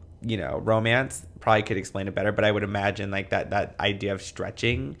 you know, romance probably could explain it better. But I would imagine like that idea of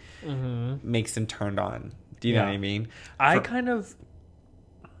stretching makes them turned on. Do you know what I mean? I kind of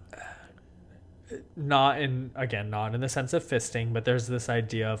not in the sense of fisting, but there's this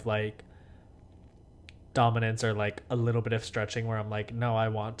idea of like dominance or like a little bit of stretching where I'm like, no, I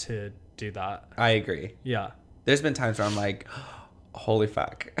want to do that. I agree. Yeah. There's been times where I'm like, holy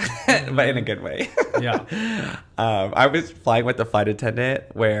fuck, but in a good way. Yeah. I was flying with the flight attendant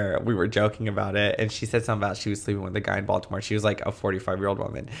where we were joking about it, and she said something about she was sleeping with a guy in Baltimore. She was like a 45-year-old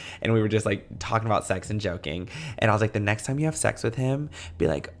woman, and we were just like talking about sex and joking. And I was like, the next time you have sex with him, be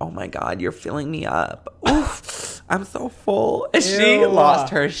like, oh my god, you're filling me up. Oof, I'm so full. And she Ew.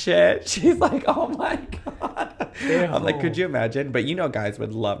 lost her shit. She's like, oh my god. Ew. I'm like, could you imagine? But you know, guys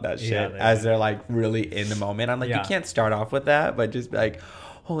would love that shit Yeah, they as do. they're like really in the moment. I'm like, Yeah. you can't start off with that, but just be like,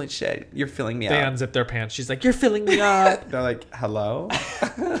 holy shit, you're filling me They up. unzip their pants. She's like, you're filling me up. They're like, hello.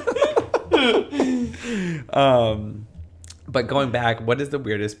 But going back, what is the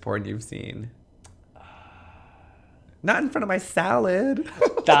weirdest porn you've seen? Not in front of my salad.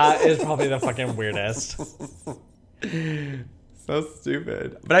 That is probably the fucking weirdest. So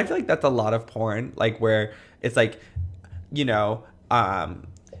stupid. But I feel like that's a lot of porn, like where it's like, you know,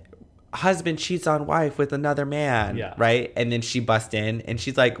 husband cheats on wife with another man, Yeah. right? And then she busts in and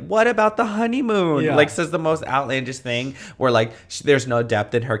she's like, what about the honeymoon? Yeah. Like says the most outlandish thing where like there's no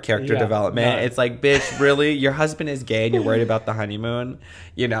depth in her character Yeah, development. no. It's like, bitch, really? Your husband is gay and you're worried about the honeymoon,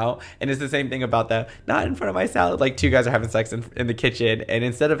 you know? And it's the same thing about the not in front of my salad. Like two guys are having sex in the kitchen, and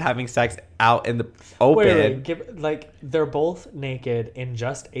instead of having sex out in the open, Like they're both naked in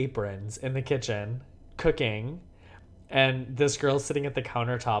just aprons in the kitchen cooking, and this girl's sitting at the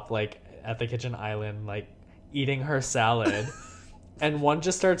countertop, like at the kitchen island, like eating her salad. And one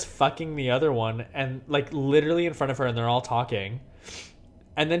just starts fucking the other one, and like literally in front of her, and they're all talking.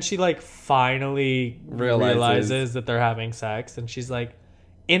 And then she like finally realizes that they're having sex, and she's like,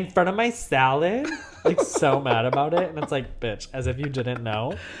 in front of my salad? Like so mad about it. And it's like, bitch, as if you didn't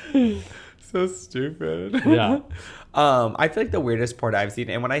know. so stupid. Yeah. I feel like the weirdest porn I've seen,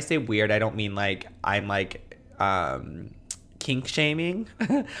 and when I say weird, I don't mean like I'm like kink shaming,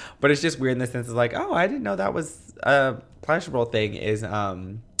 but it's just weird in the sense of like, oh, I didn't know that was a pleasurable thing, is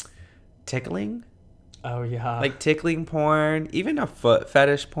tickling. Oh yeah. Like tickling porn, even a foot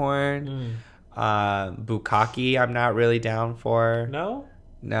fetish porn. Bukkake I'm not really down for.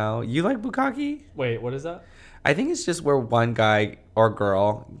 No, you like bukkake? Wait, what is that? I think it's just where one guy or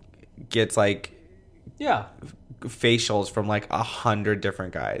girl gets like Yeah, facials from like 100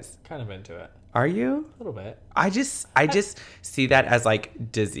 different guys. kind of into it. Are you? A little bit. I just see that as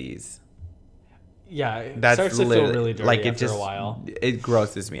like disease. Yeah, it That's starts to feel literally really dirty like it after just a while. it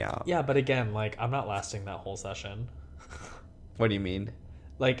grosses me out. Yeah, but again, like I'm not lasting that whole session. What do you mean?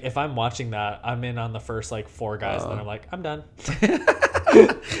 Like if I'm watching that, I'm in on the first like 4 guys, and then I'm like, I'm done.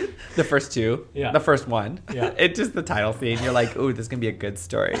 The first two? Yeah. The first one? Yeah. It's just the title scene. You're like, ooh, this is gonna be a good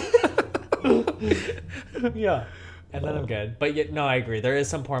story. Yeah, and then I'm good. But yet, no, I agree. There is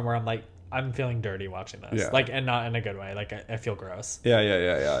some porn where I'm like, I'm feeling dirty watching this. Yeah. Like, and not in a good way. Like I feel gross. Yeah.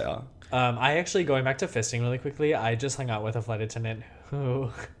 I actually, going back to fisting really quickly, I just hung out with a flight attendant who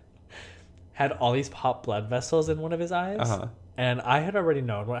had all these pop blood vessels in one of his eyes. Uh-huh. And I had already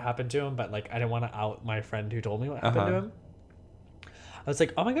known what happened to him, but like I didn't want to out my friend who told me what happened to him. I was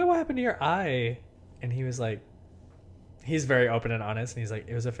like, oh my God, what happened to your eye? And he was like, he's very open and honest. And he's like,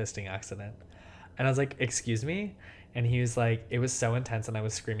 it was a fisting accident. And I was like, excuse me? And he was like, it was so intense, and I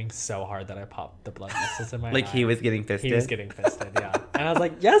was screaming so hard that I popped the blood vessels in my Like eye. he was getting fisted. He was getting fisted, yeah. And I was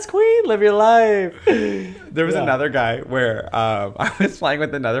like, yes, queen, live your life. There was Yeah. another guy where I was flying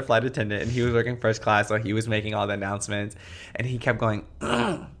with another flight attendant, and he was working first class, so he was making all the announcements, and he kept going,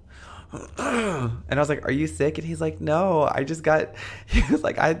 and I was like, are you sick? And he's like, no, I just got, he was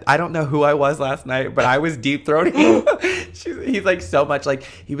like, I don't know who I was last night, but I was deep throating. He's like, so much, like,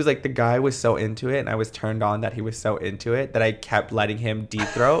 he was like, the guy was so into it, and I was turned on that he was so into it that I kept letting him deep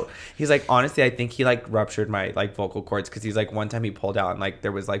throat. He's like, honestly, I think he like ruptured my like vocal cords, because he's like, one time he pulled out and like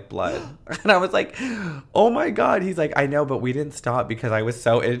there was like blood. And I was like, oh my God. He's like, I know, but we didn't stop because I was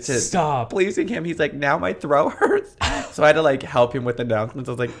so into pleasing him. He's like, now my throat hurts. So I had to like help him with announcements.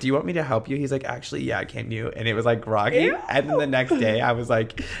 I was like, do you want me to help you? He's like, actually, yeah, can you? And it was like groggy. Ew. And then the next day I was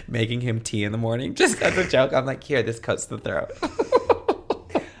like making him tea in the morning just as a joke. I'm like, here, this coats the throat.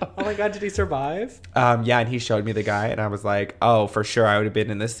 Oh my God, did he survive? Yeah, and he showed me the guy, and I was like, oh, for sure I would have been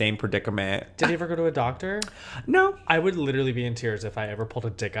in the same predicament. Did he ever go to a doctor? No. I would literally be in tears if I ever pulled a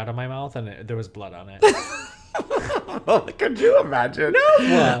dick out of my mouth and there was blood on it. Could you imagine?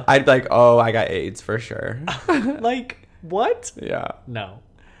 No. I'd be like, oh, I got AIDS for sure. Like, what? Yeah. No.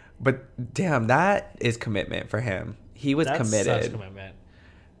 But damn, that is commitment for him. He was That's committed. such commitment.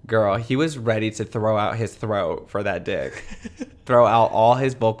 Girl, he was ready to throw out his throat for that dick. Throw out all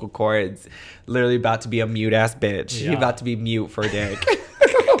his vocal cords. Literally about to be a mute ass bitch. He Yeah. about to be mute for dick.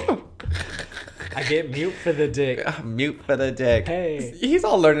 I get mute for the dick. Mute for the dick. Hey. He's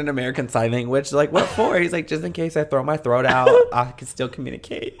all learning American Sign Language. Like, what for? He's like, just in case I throw my throat out, I can still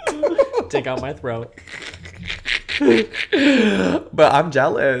communicate. Dick out my throat. But I'm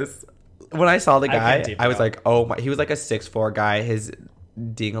jealous. When I saw the I guy, can't deep I was throat. like, oh my. He was like a 6'4" guy. His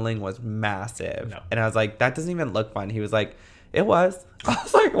dingaling was massive. No. And I was like, that doesn't even look fun. He was like, it was. I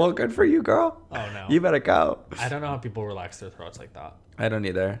was like, well, good for you, girl. Oh, no. You better go. I don't know how people relax their throats like that. I don't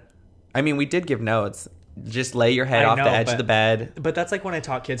either. I mean, we did give notes. Just lay your head I off know, the edge of but- the bed. But that's like when I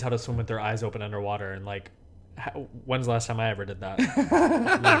taught kids how to swim with their eyes open underwater. And like, when's the last time I ever did that?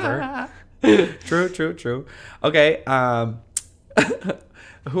 Never. True. Okay.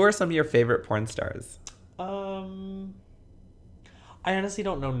 Who are some of your favorite porn stars? I honestly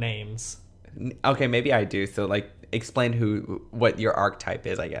don't know names. Okay, maybe I do. So, like, explain what your archetype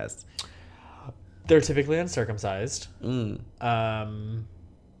is, I guess. They're typically uncircumcised. Mm.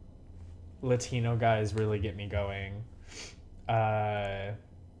 Latino guys really get me going. I've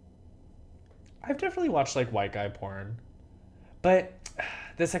definitely watched like white guy porn, but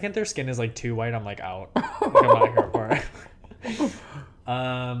the second their skin is like too white, I'm like out. Like, I'm not here for it.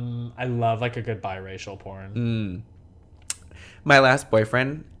 I love like a good biracial porn. My last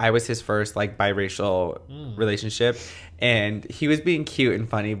boyfriend, I was his first like biracial relationship, and he was being cute and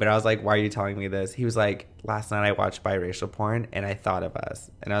funny, but I was like, why are you telling me this? He was like, last night I watched biracial porn and I thought of us.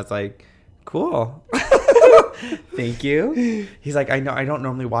 And I was like, cool. Thank you. He's like, I know I don't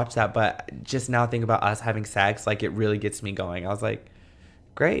normally watch that, but just now think about us having sex, like it really gets me going. I was like,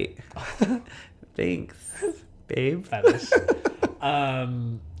 great. Thanks, babe. Fetish.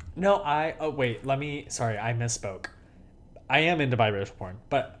 No, I misspoke. I am into biracial porn,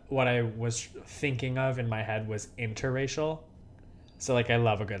 but what I was thinking of in my head was interracial. So like I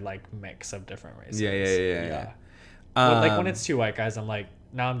love a good like mix of different races. Yeah. But, like when it's two white guys, I'm like,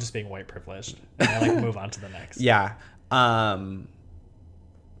 now I'm just being white privileged, and I like move on to the next. Yeah.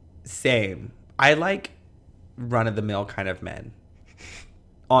 Same. I like run of the mill kind of men.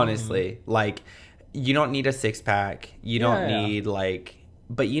 Honestly, like you don't need a six pack. You don't need like.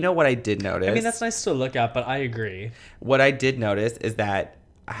 But you know what I did notice? I mean, that's nice to look at, but I agree. What I did notice is that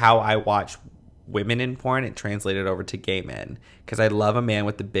how I watch women in porn, it translated over to gay men. Because I love a man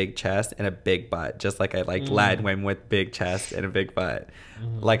with a big chest and a big butt. Just like I like Latin women with big chest and a big butt.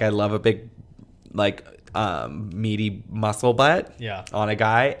 Like I love a big, like, meaty muscle butt on a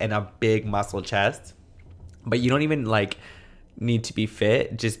guy and a big muscle chest. But you don't even, like, need to be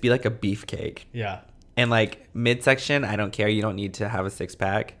fit. Just be like a beefcake. Yeah. And like midsection, I don't care. You don't need to have a six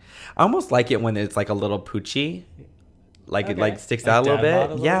pack. I almost like it when it's like a little poochy, like it like sticks Like out a little dad bod bit.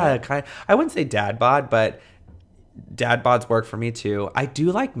 a little Yeah, bit? kind. I wouldn't say dad bod, but dad bods work for me too. I do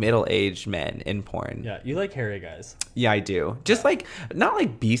like middle aged men in porn. Yeah, you like hairy guys. Yeah, I do. Just like not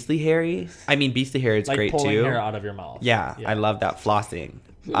like beastly hairy. I mean, beastly hair is Like great pulling too. hair out of your mouth. Yeah, I love that flossing.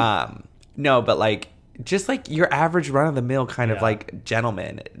 No, but like just like your average run of the mill kind of Yeah. like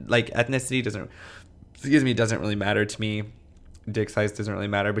gentleman. Like ethnicity doesn't really matter to me. Dick size doesn't really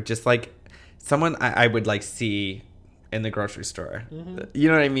matter, but just like someone I would like see in the grocery store. You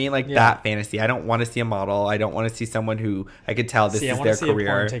know what I mean? Like Yeah. that fantasy. I don't want to see a model. I don't want to see someone who I could tell this See, I is want their to see a career.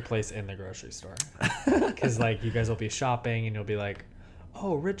 porn take place in the grocery store. Because, like, you guys will be shopping and you'll be like,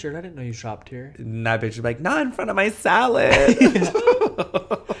 oh, Richard, I didn't know you shopped here. And that bitch would be like, not in front of my salad.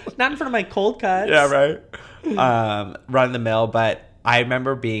 Not in front of my cold cuts. Yeah, right. Run the mill, but I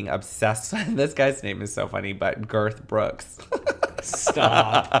remember being obsessed. This guy's name is so funny, but Garth Brooks.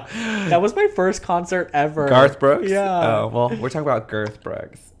 Stop. That was my first concert ever. Garth Brooks? Yeah. Oh, well, we're talking about Garth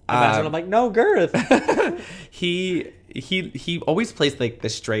Brooks. Imagine I'm like, no, Girth. He always plays like the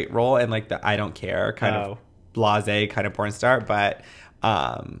straight role and like the I don't care kind of blasé kind of porn star, but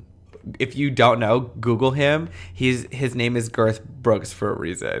if you don't know, Google him. His name is Garth Brooks for a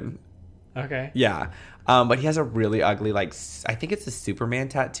reason. Okay. Yeah. But he has a really ugly, like, I think it's a Superman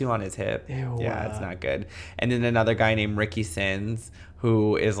tattoo on his hip. Ew. Yeah, it's not good. And then another guy named Ricky Sins,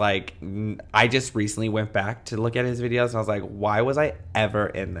 who is like, I just recently went back to look at his videos and I was like, why was I ever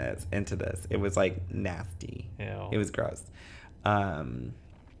into this? It was like nasty. Ew. It was gross.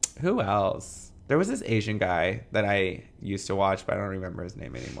 Who else? There was this Asian guy that I used to watch, but I don't remember his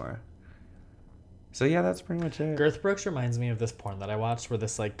name anymore. So yeah, that's pretty much it. Girth Brooks reminds me of this porn that I watched where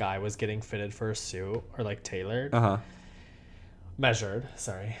this like guy was getting fitted for a suit or like tailored. Measured,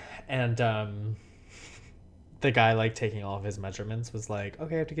 sorry. And the guy like taking all of his measurements was like,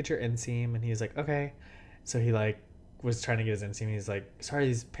 okay, I have to get your inseam. And he's like, okay. So he like was trying to get his inseam. He's like, sorry,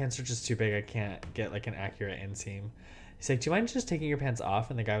 these pants are just too big. I can't get like an accurate inseam. He's like, do you mind just taking your pants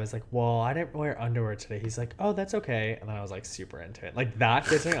off? And the guy was like, well, I didn't wear underwear today. He's like, oh, that's okay. And then I was like super into it. Like that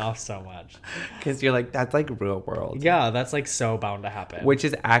gets me off so much. Because you're like, that's like real world. Yeah, that's like so bound to happen. Which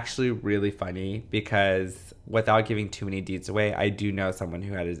is actually really funny because without giving too many deets away, I do know someone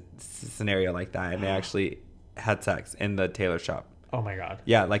who had a scenario like that and they actually had sex in the tailor shop. Oh my God.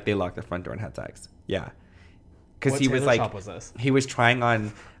 Yeah, like they locked the front door and had sex. Yeah. Because What he was tailor like, shop was this? he was trying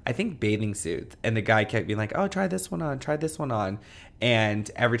on, I think, bathing suits. And the guy kept being like, oh, try this one on, try this one on.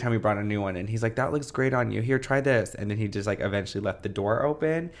 And every time he brought a new one and he's like, that looks great on you. Here, try this. And then he just like eventually left the door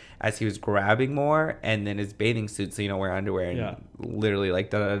open as he was grabbing more. And then his bathing suit, so you don't wear underwear. And literally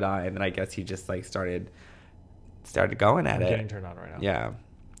like da-da-da. And then I guess he just like started going at I'm it. getting turned on right now. Yeah.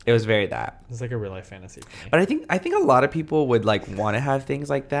 It was very that. It's like a real life fantasy for me. But I think a lot of people would like want to have things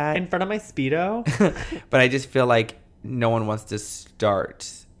like that. In front of my Speedo? But I just feel like no one wants to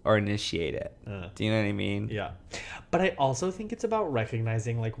start or initiate it. Uh. Do you know what I mean? Yeah. But I also think it's about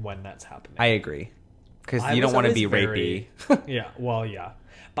recognizing like when that's happening. I agree. Because I you don't was want to be always rapey. Yeah, well, yeah.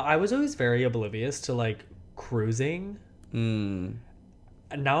 But I was always very oblivious to like cruising. And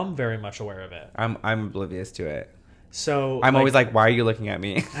now I'm very much aware of it. I'm oblivious to it. So I'm always like, why are you looking at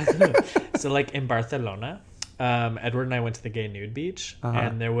me? So like in Barcelona, Edward and I went to the gay nude beach,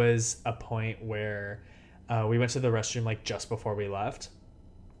 and there was a point where we went to the restroom like just before we left,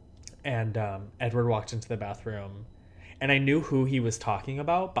 and Edward walked into the bathroom, and I knew who he was talking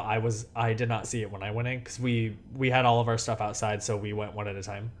about, but I did not see it when I went in because we had all of our stuff outside, so we went one at a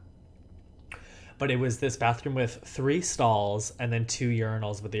time. But it was this bathroom with 3 stalls and then 2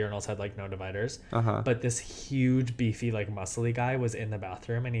 urinals, but the urinals had like no dividers. But this huge, beefy, like muscly guy was in the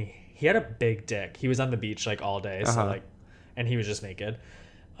bathroom, and he had a big dick. He was on the beach like all day, so like, and he was just naked.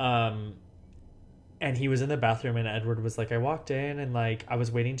 And he was in the bathroom, and Edward was like, I walked in and like I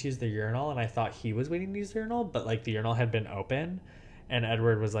was waiting to use the urinal, and I thought he was waiting to use the urinal, but like the urinal had been open, and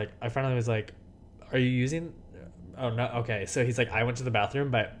Edward was like, I finally was like, are you using? Oh no, okay. So he's like, I went to the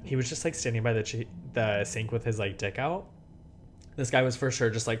bathroom, but he was just like standing by the sink with his like dick out. This guy was for sure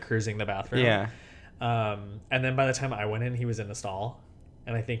just like cruising the bathroom. Yeah. And then by the time I went in, he was in the stall,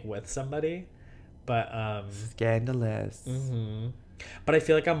 and I think with somebody. But Scandalous. but I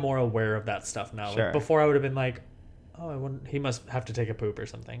feel like I'm more aware of that stuff now. Sure. Like before, I would have been like, oh, he must have to take a poop or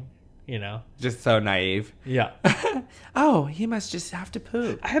something, you know? Just so naive. Yeah. Oh, he must just have to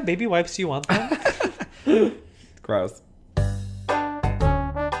poop. I have baby wipes. Do you want them? Gross.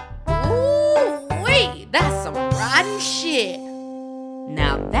 Ooh, wait, that's some rotten shit.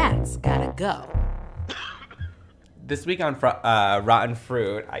 Now that's gotta go. This week on Rotten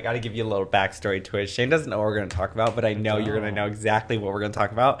Fruit, I got to give you a little backstory to it. Shane doesn't know what we're going to talk about, but I know you're going to know exactly what we're going to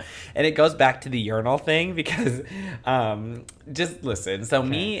talk about. And it goes back to the urinal thing because, just listen. So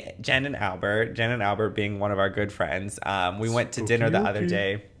me, Jen and Albert being one of our good friends, we went to dinner the other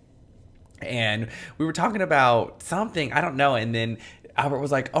day. And we were talking about something, I don't know. And then Albert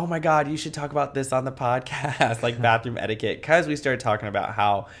was like, oh my God, you should talk about this on the podcast, like bathroom etiquette. Because we started talking about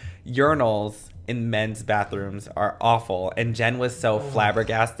how urinals in men's bathrooms are awful. And Jen was so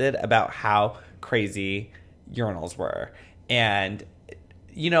flabbergasted about how crazy urinals were. And,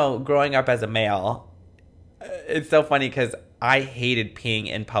 you know, growing up as a male, It's so funny because I hated peeing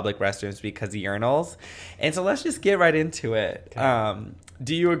in public restrooms because of urinals. And so let's just get right into it. Okay.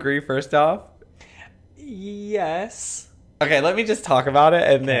 Do you agree first off? Yes. Okay, let me just talk about it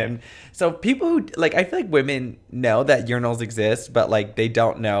and Okay. then so people who like I feel like women know that urinals exist, but like they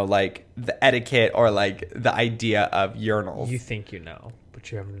don't know like the etiquette or like the idea of urinals. You think you know,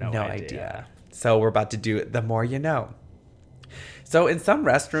 but you have no No idea. idea. So we're about to do it the more you know. So in some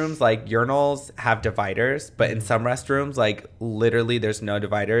restrooms, like urinals have dividers, but in some restrooms, like literally there's no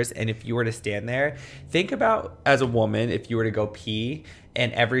dividers. And if you were to stand there, think about as a woman, if you were to go pee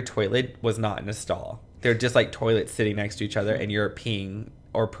and every toilet was not in a stall. They're just like toilets sitting next to each other and you're peeing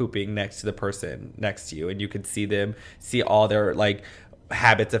or pooping next to the person next to you. And you could see them, see all their like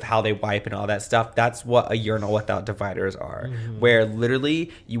habits of how they wipe and all that stuff. That's what a urinal without dividers are, where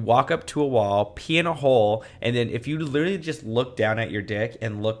literally you walk up to a wall, pee in a hole, and then if you literally just look down at your dick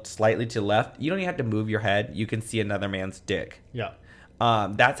and look slightly to the left, you don't even have to move your head. You can see another man's dick. Yeah.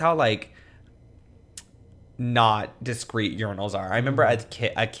 That's how like not discreet urinals are. I remember as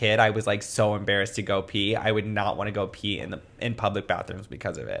a kid, I was like so embarrassed to go pee. I would not want to go pee in public bathrooms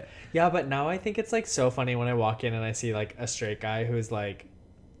because of it. Yeah, but now I think it's like so funny when I walk in and I see like a straight guy who's like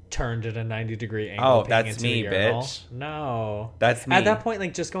turned at a 90-degree angle. Oh, peeing that's into me, the urinal. bitch. No. That's me. At that point,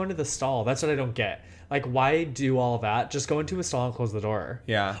 like just go into the stall. That's what I don't get. Like, why do all of that? Just go into a stall and close the door.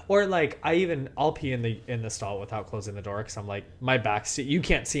 Yeah. Or like I'll pee in the stall without closing the door because I'm like my back's you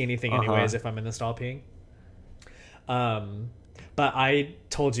can't see anything anyways if I'm in the stall peeing. But I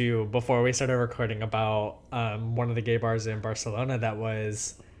told you before we started recording about one of the gay bars in Barcelona that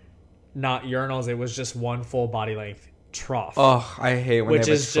was not urinals. It was just one full body length trough, Oh, I hate when which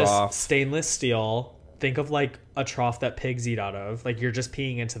they have a is trough. just stainless steel. Think of like a trough that pigs eat out of. Like you're just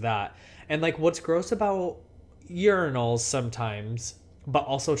peeing into that. And like what's gross about urinals sometimes, but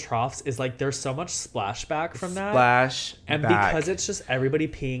also troughs, is like there's so much splashback from that. Splash And back. because it's just everybody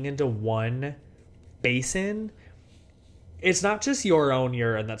peeing into one basin, it's not just your own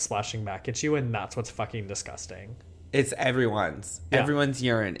urine that's splashing back at you, and that's what's fucking disgusting. It's everyone's. Yeah. Everyone's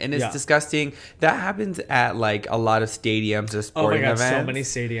urine. And it's Yeah. disgusting. That happens at like a lot of stadiums or Oh my sporting god, events. so many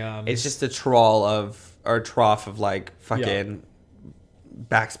stadiums. It's just a trough of like fucking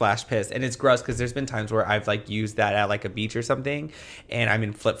backsplash piss, and it's gross because there's been times where I've like used that at like a beach or something and I'm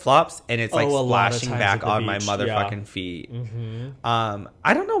in flip-flops and it's like a lot of splashing times back at the on my beach, motherfucking feet.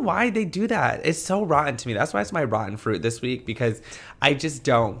 I don't know why they do that. It's so rotten to me. That's why it's my rotten fruit this week, because I just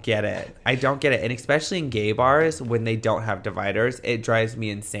don't get it. I don't get it. And especially in gay bars when they don't have dividers, it drives me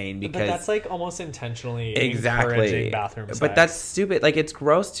insane because but that's like almost intentionally exactly encouraging bathroom sex. but that's stupid. Like it's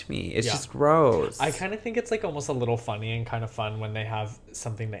gross to me. It's Yeah. just gross. I kind of think it's like almost a little funny and kind of fun when they have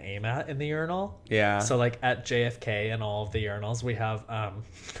something to aim at in the urinal. Yeah. So like at JFK and all of the urinals, we have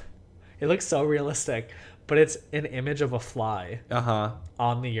it looks so realistic, but it's an image of a fly Uh-huh.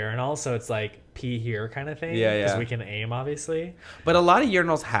 on the urinal, so it's like pee here kind of thing. Yeah, yeah. Because we can aim, obviously. But a lot of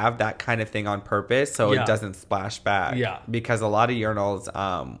urinals have that kind of thing on purpose, so Yeah. it doesn't splash back. Yeah. Because a lot of urinals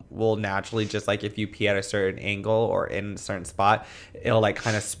will naturally, just like if you pee at a certain angle or in a certain spot, it'll like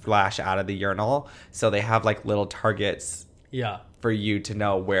kind of splash out of the urinal. So they have like little targets Yeah. for you to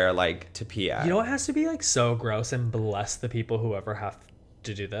know where like to pee at. You know what has to be like so gross, and bless the people who ever have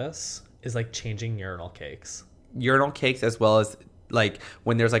to do this, is like changing urinal cakes. Urinal cakes, as well as like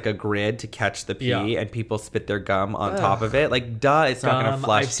when there's like a grid to catch the pee Yeah. and people spit their gum on top of it. Like, duh, it's not going to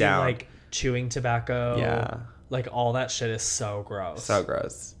flush I've seen down. like chewing tobacco. Yeah. Like all that shit is so gross. So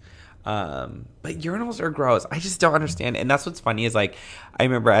gross. But urinals are gross. I just don't understand. And that's what's funny is like, I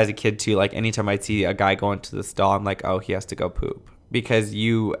remember as a kid too, like anytime I'd see a guy go into the stall, I'm like, oh, he has to go poop. Because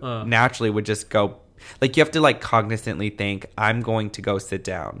you naturally would just go, like you have to like cognizantly think, I'm going to go sit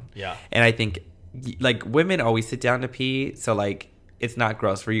down. Yeah. And I think like women always sit down to pee. So like, it's not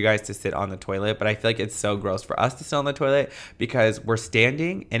gross for you guys to sit on the toilet, but I feel like it's so gross for us to sit on the toilet because we're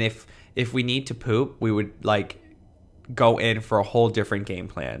standing. And if we need to poop, we would like go in for a whole different game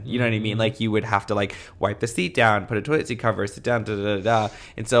plan. You know what I mean? Like you would have to like wipe the seat down, put a toilet seat cover, sit down, da da da da.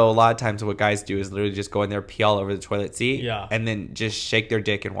 And so a lot of times what guys do is literally just go in there, pee all over the toilet seat, Yeah. and then just shake their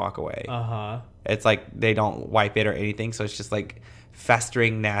dick and walk away. Uh-huh. It's like they don't wipe it or anything, so it's just like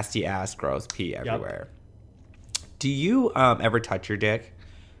festering, nasty ass, gross pee everywhere. Do you ever touch your dick?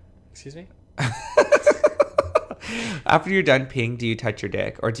 Excuse me? After you're done peeing, do you touch your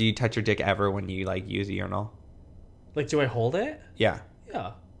dick? Or do you touch your dick ever when you like use a urinal? Like, do I hold it? Yeah.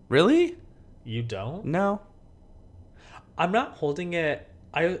 Yeah. Really? You don't? No. I'm not holding it.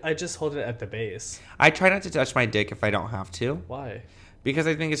 I just hold it at the base. I try not to touch my dick if I don't have to, Why? because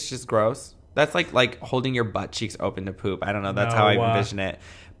I think it's just gross. That's like holding your butt cheeks open to poop. I don't know. That's No, how I envision it.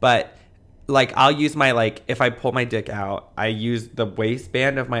 But like I'll use my like if I pull my dick out, I use the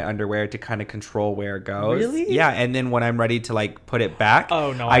waistband of my underwear to kind of control where it goes. Really? Yeah, and then when I'm ready to like put it back,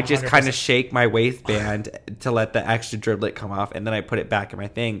 Oh, no, I just kind 100%. of shake my waistband to let the extra driblet come off, and then I put it back in my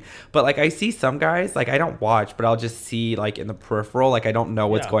thing. But like I see some guys, like I don't watch, but I'll just see like in the peripheral, like I don't know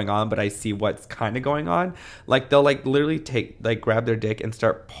what's Yeah. going on, but I see what's kind of going on. Like they'll like literally grab their dick and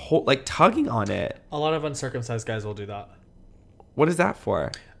start like tugging on it. A lot of uncircumcised guys will do that. What is that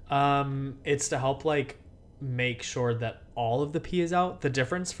for? It's to help like make sure that all of the pee is out. The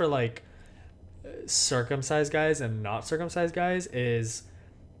difference for like circumcised guys and not circumcised guys is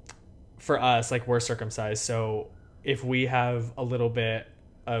for us, like we're circumcised. So if we have a little bit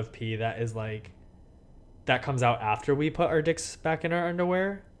of pee that is like, that comes out after we put our dicks back in our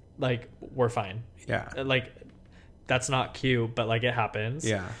underwear, like we're fine. Yeah. Like that's not cute, but like it happens.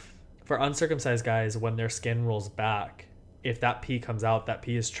 Yeah. For uncircumcised guys, when their skin rolls back, if that pee comes out, that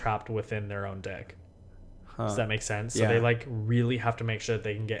pee is trapped within their own dick. Does that make sense? So Yeah. they like really have to make sure that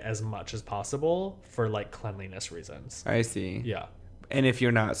they can get as much as possible for like cleanliness reasons. I see. Yeah. And if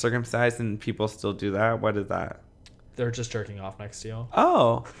you're not circumcised and people still do that, what is that? They're just jerking off next to you.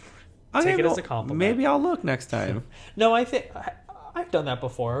 Oh. Take it as a compliment. Maybe I'll look next time. No, I think I've done that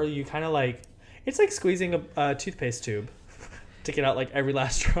before. You kind of like, it's like squeezing a toothpaste tube to get out like every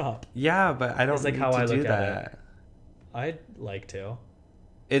last drop. Yeah, but I don't It's like need how to I do look at that. it. I'd like to.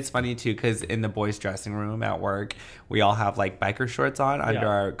 It's funny too because in the boys' dressing room at work, we all have like biker shorts on under Yeah.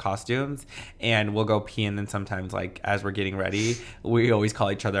 our costumes, and we'll go pee. And then sometimes, like as we're getting ready, we always call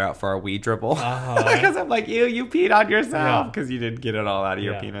each other out for our wee dribble Uh-huh. because I'm like, you peed on yourself Yeah. because you didn't get it all out of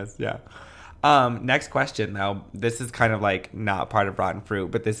your Yeah. penis. Yeah. Next question though. This is kind of like not part of rotten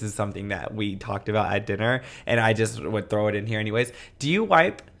fruit, but this is something that we talked about at dinner, and I just would throw it in here anyways. Do you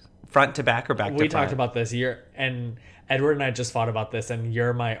wipe front to back or back to front? We talked about this and Edward and I just fought about this, and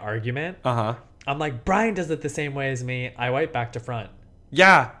you're my argument. Uh-huh. I'm like, Brian does it the same way as me. I wipe back to front.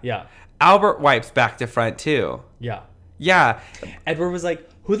 Yeah. Yeah. Albert wipes back to front too. Yeah. Yeah. Edward was like,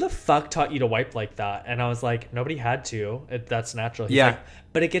 who the fuck taught you to wipe like that? And I was like, nobody had to. That's natural. He's Yeah. like,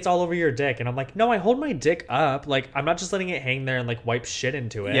 but it gets all over your dick. And I'm like, no, I hold my dick up. Like, I'm not just letting it hang there and like wipe shit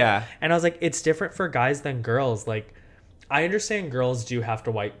into it. Yeah. And I was like, it's different for guys than girls. Like, I understand girls do have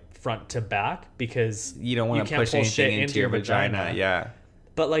to wipe front to back because You don't want to can't push pull anything shit into your vagina. Yeah.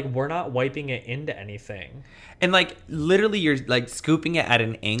 But like, we're not wiping it into anything. And like literally you're like scooping it at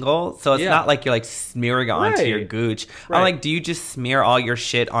an angle. So it's Yeah. not like you're like smearing it onto Right. your gooch. Right. I'm like, do you just smear all your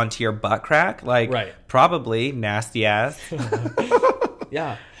shit onto your butt crack? Like Right. probably nasty ass.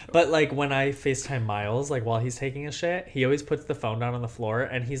 Yeah. But like when I FaceTime Miles, like while he's taking a shit, he always puts the phone down on the floor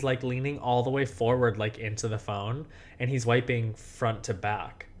and he's like leaning all the way forward, like into the phone, and he's wiping front to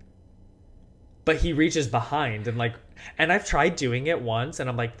back. But he reaches behind and I've tried doing it once and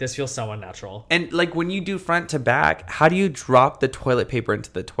I'm like, this feels so unnatural. And like when you do front to back, how do you drop the toilet paper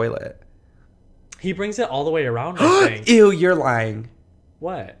into the toilet? He brings it all the way around, I think. Ew, you're lying.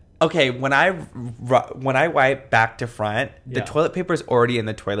 What? Okay, when I wipe back to front, the Yeah. toilet paper is already in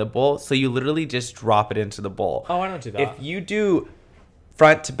the toilet bowl, so you literally just drop it into the bowl. Oh, I don't do that. If you do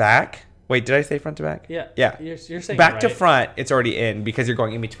front to back, wait, did I say front to back? Yeah. Yeah. You're saying back it to right. front, it's already in because you're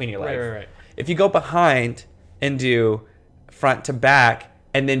going in between your legs. Right. If you go behind and do front to back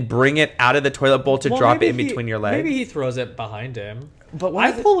and then bring it out of the toilet bowl to Well, drop it maybe in between your legs. Maybe he throws it behind him. But why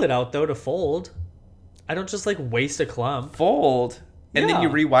I does it pull it out though to fold. I don't just like waste a clump. fold and then you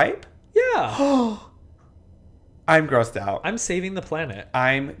Yeah. re-wipe? Yeah. I'm grossed out. I'm saving the planet.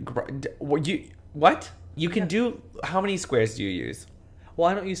 What? You can do, how many squares do you use? Well,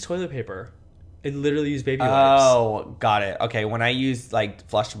 I don't use toilet paper. I literally use baby wipes. Oh, got it. Okay, when I use like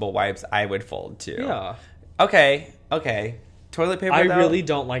flushable wipes, I would fold too. Yeah. Okay. Toilet paper. I though? really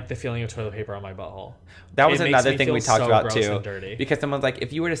don't like the feeling of toilet paper on my butthole. That was It makes another me thing feel we talked so about gross too. and dirty. Because someone's like,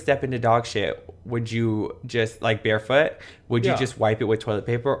 if you were to step into dog shit, would you just like barefoot? Would you Yeah. just wipe it with toilet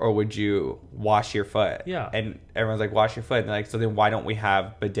paper, or would you wash your foot? Yeah. And everyone's like, wash your foot. And they're like, so then why don't we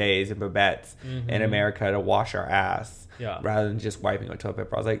have bidets and babettes in America to wash our ass? Yeah. Rather than just wiping with toilet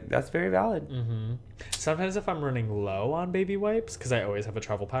paper. I was like, that's very valid. Sometimes if I'm running low on baby wipes, because I always have a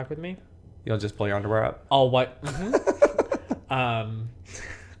travel pack with me, You'll just pull your underwear up. I'll wipe. I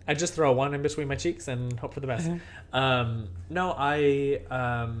just throw one in between my cheeks and hope for the best. I'll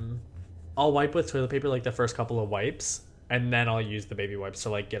wipe with toilet paper like the first couple of wipes, and then I'll use the baby wipes to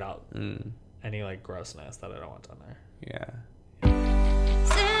like get out any like grossness that I don't want on there. Yeah.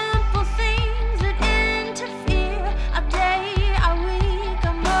 Simple things that interfere. A day, a week,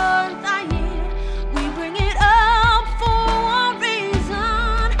 a month, a year. We bring it up for a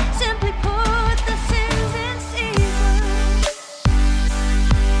reason. Simply put, the sins in season.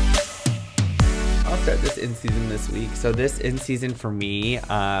 So this in season for me,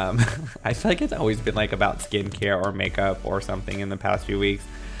 I feel like it's always been like about skincare or makeup or something in the past few weeks.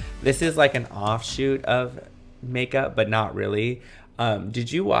 This is like an offshoot of makeup, but not really.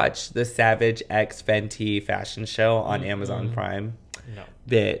 Did you watch the Savage X Fenty fashion show on Amazon Prime? No.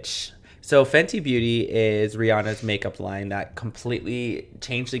 Bitch. So Fenty Beauty is Rihanna's makeup line that completely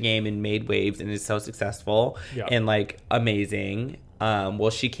changed the game and made waves and is so successful and like amazing. Well,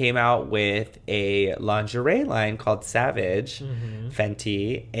 she came out with a lingerie line called Savage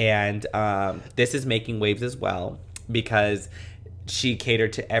Fenty, and this is making waves as well because she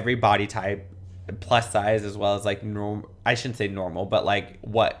catered to every body type, plus size as well as like normal. I shouldn't say normal, but like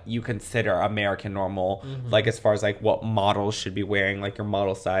what you consider American normal, like as far as like what models should be wearing, like your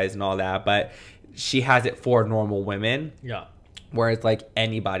model size and all that. But she has it for normal women. Yeah. Whereas like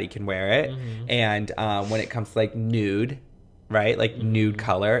anybody can wear it. And when it comes to like nude, right? Like nude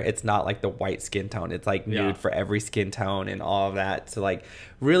color, it's not like the white skin tone. It's like nude for every skin tone and all of that. So like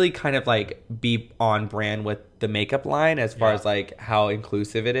really kind of like be on brand with the makeup line as far as like how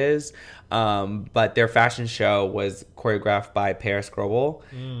inclusive it is. But their fashion show was choreographed by Paris Grobel.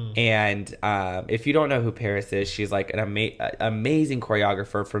 And if you don't know who Paris is, she's like an amazing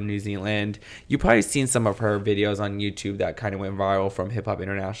choreographer from New Zealand. You've probably seen some of her videos on YouTube that kind of went viral from Hip Hop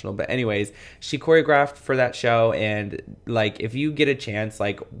International. But anyways, she choreographed for that show. And like if you get a chance,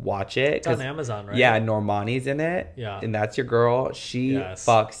 like watch it. It's on Amazon, right? Yeah, Normani's in it. Yeah. And that's your girl. She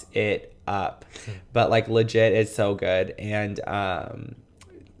fucks it up. But like legit, it's so good. And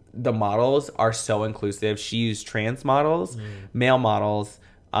the models are so inclusive. She used trans models, male models,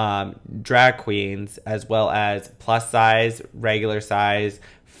 drag queens, as well as plus size, regular size,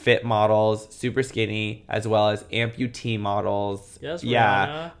 fit models, super skinny, as well as amputee models. Yes,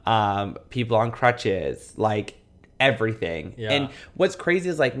 people on crutches, like everything. Yeah. And what's crazy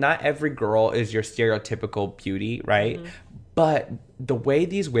is like not every girl is your stereotypical beauty, right? But the way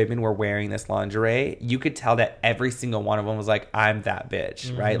these women were wearing this lingerie, you could tell that every single one of them was like, I'm that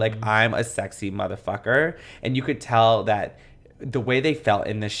bitch, right? Like, I'm a sexy motherfucker. And you could tell that the way they felt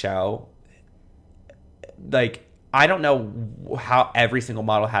in the show, like, I don't know how every single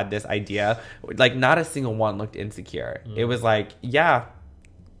model had this idea. Like, not a single one looked insecure. It was like, yeah,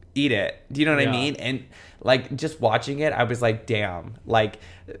 eat it. Do you know what I mean? And, like, just watching it, I was like, damn. Like,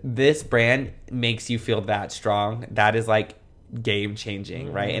 this brand makes you feel that strong. That is, like, game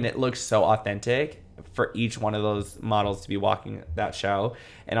changing, right? And it looks so authentic for each one of those models to be walking that show.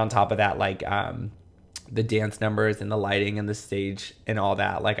 And on top of that, like the dance numbers and the lighting and the stage and all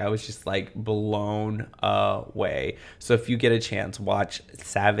that, like I was just like blown away. So if you get a chance, watch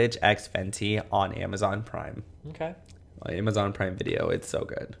Savage X Fenty on Amazon Prime. Okay. Amazon Prime Video. It's so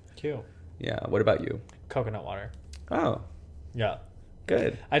good. Cute. Yeah. What about you? Coconut water. Oh, Yeah.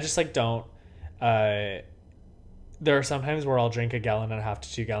 good. I just like don't there are some times where I'll drink 1.5 gallons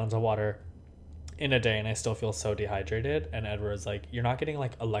to 2 gallons of water in a day and I still feel so dehydrated. And Edward's like, you're not getting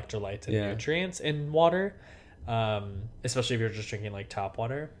like electrolytes and nutrients in water, especially if you're just drinking like tap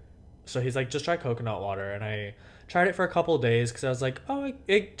water. So he's like, just try coconut water. And I tried it for a couple of days because I was like, oh,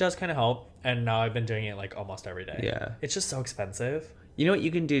 it does kind of help. And now I've been doing it like almost every day. Yeah. It's just so expensive. You know what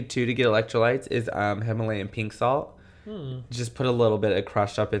you can do too to get electrolytes is Himalayan pink salt. Just put a little bit of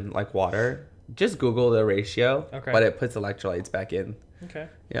crushed up in like water. Just Google the ratio, but it puts electrolytes back in. Okay.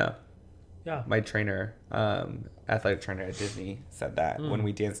 Yeah. Yeah. My trainer, athletic trainer at Disney, said that when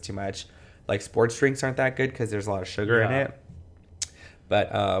we dance too much, like sports drinks aren't that good because there's a lot of sugar in it.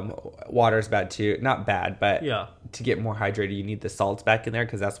 But water is bad too. Not bad, but to get more hydrated, you need the salts back in there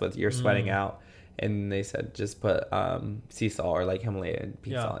because that's what you're sweating out. And they said just put sea salt or like Himalayan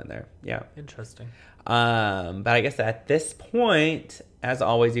pink salt in there. Yeah. Interesting. But I guess at this point, as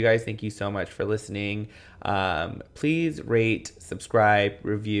always, you guys, thank you so much for listening. Please rate, subscribe,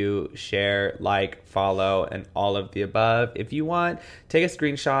 review, share, like, follow, and all of the above. If you want, take a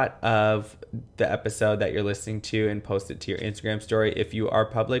screenshot of the episode that you're listening to and post it to your Instagram story. If you are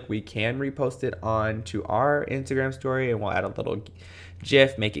public, we can repost it on to our Instagram story, and we'll add a little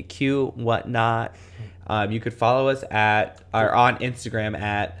GIF, make it cute, whatnot. You could follow us on Instagram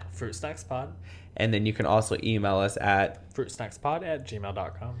at Fruit Snacks Pod. And then you can also email us at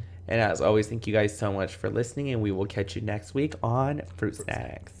fruitsnackspod@gmail.com. And as always, thank you guys so much for listening, and we will catch you next week on Fruit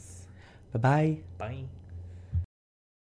Snacks. Bye-bye. Bye.